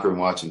in the locker room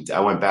watching. I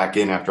went back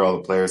in after all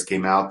the players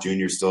came out.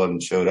 Junior still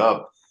hadn't showed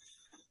up.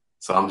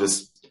 So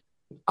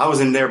I was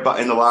in there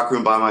in the locker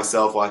room by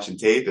myself watching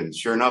tape. And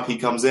sure enough, he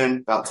comes in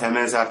about 10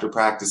 minutes after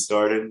practice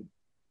started.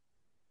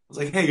 I was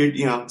like,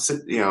 hey, I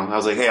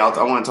was like, hey,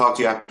 I want to talk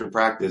to you after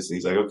practice. And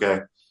he's like, okay.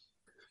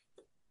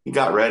 He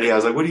got ready. I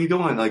was like, what are you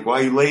doing? Like,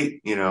 why are you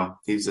late? You know,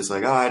 he was just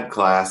like, oh, I had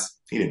class.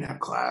 He didn't have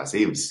class.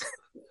 He was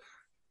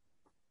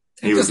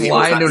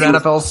lying to an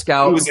NFL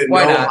scout.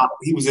 Why not?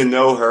 He was in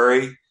no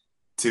hurry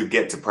to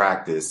get to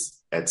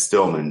practice. at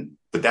Stillman.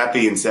 But that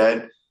being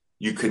said,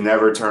 you could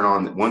never turn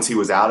on, once he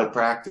was out of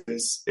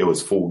practice, it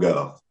was full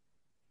go.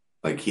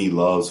 Like, he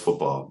loves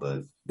football,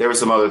 but there were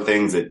some other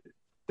things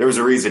there was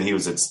a reason he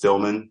was at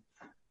Stillman.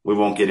 We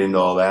won't get into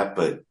all that,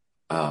 but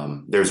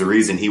there's a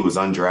reason he was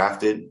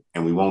undrafted,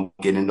 and we won't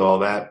get into all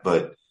that,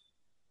 but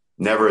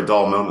never a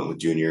dull moment with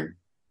Junior.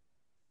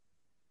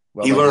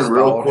 Well, he learned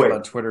real quick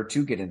on Twitter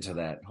to get into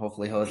that.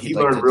 Hopefully he'd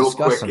learned like to real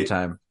discuss quick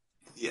sometime.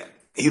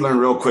 He learned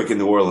real quick in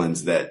New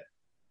Orleans that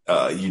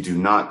you do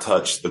not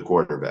touch the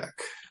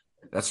quarterback.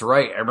 That's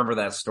right. I remember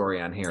that story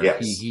on here.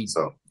 Yes. He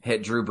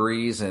hit Drew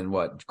Brees, and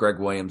Greg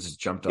Williams has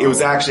jumped on. It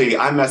was actually,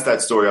 I messed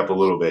that story up a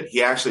little bit.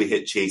 He actually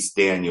hit Chase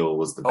Daniel,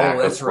 was the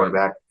backup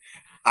quarterback.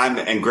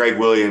 Right. And Greg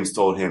Williams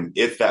told him,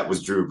 if that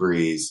was Drew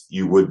Brees,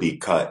 you would be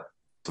cut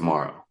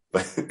tomorrow.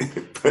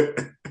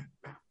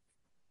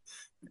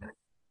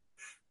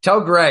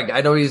 Tell Greg,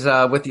 I know he's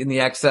with you in the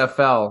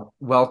XFL.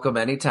 Welcome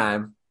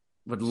anytime.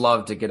 Would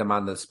love to get him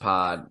on this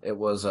pod. It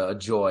was a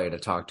joy to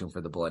talk to him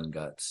for the Blood and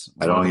Guts.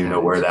 I don't even know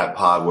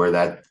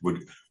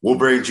we'll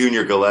bring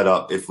Junior Galette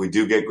up. If we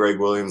do get Greg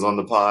Williams on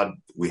the pod,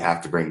 we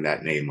have to bring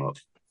that name up.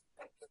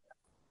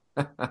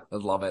 I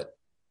love it.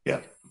 Yeah.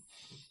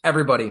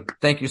 Everybody,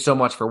 thank you so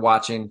much for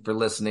watching, for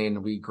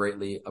listening. We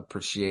greatly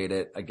appreciate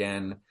it.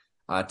 Again,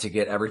 to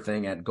get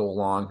everything at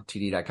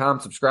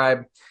golongtd.com.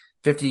 Subscribe.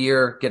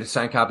 50-year, get a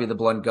signed copy of the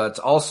Blood and Guts.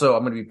 Also,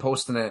 I'm going to be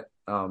posting it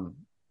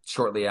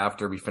shortly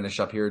after we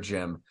finish up here,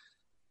 Jim.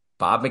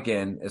 Bob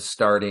McGinn is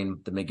starting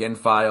the McGinn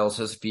Files,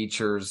 his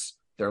features,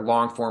 their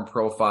long-form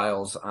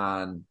profiles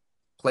on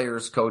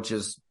players,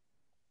 coaches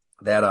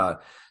that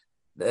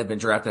have been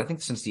drafted, I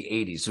think, since the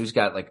 80s. So he's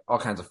got like all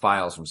kinds of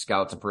files from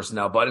scouts and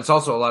personnel, but it's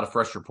also a lot of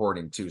fresh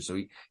reporting too. So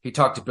he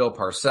talked to Bill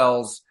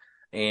Parcells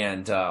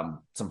and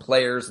some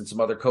players and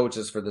some other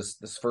coaches for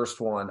this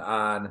first one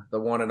on the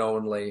one and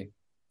only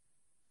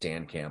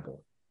Dan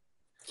Campbell.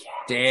 Yes.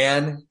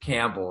 Dan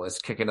Campbell is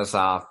kicking us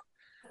off.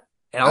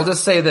 And I'll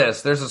just say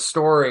this.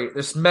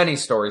 There's many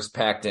stories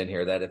packed in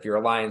here that if you're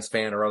a Lions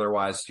fan or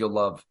otherwise, you'll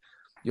love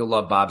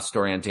Bob's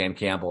story on Dan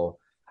Campbell.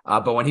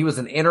 But when he was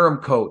an interim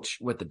coach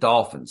with the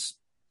Dolphins,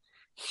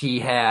 he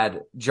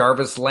had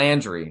Jarvis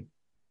Landry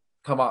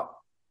come up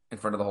in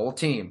front of the whole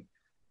team,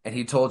 and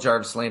he told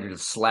Jarvis Landry to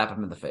slap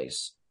him in the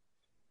face.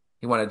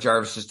 He wanted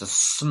Jarvis just to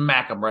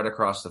smack him right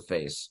across the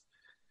face.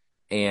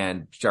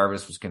 And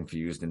Jarvis was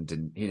confused and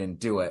he didn't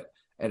do it.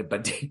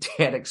 But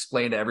Dan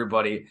explained to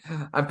everybody,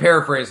 I'm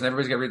paraphrasing,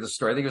 everybody's got to read the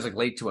story. I think he was like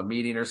late to a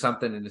meeting or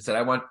something. And he said,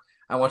 I want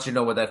you to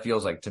know what that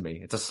feels like to me.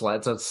 It's a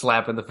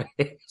slap in the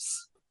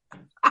face.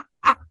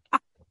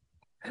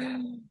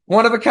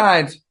 One of a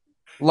kind.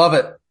 Love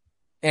it.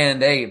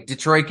 And hey,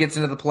 Detroit gets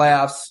into the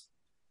playoffs.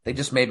 They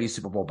just may be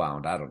Super Bowl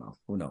bound. I don't know.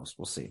 Who knows?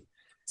 We'll see.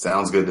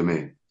 Sounds good to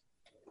me.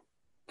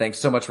 Thanks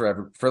so much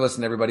for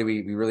listening, everybody.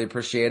 We really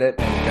appreciate it.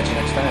 And we'll catch you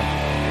next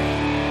time.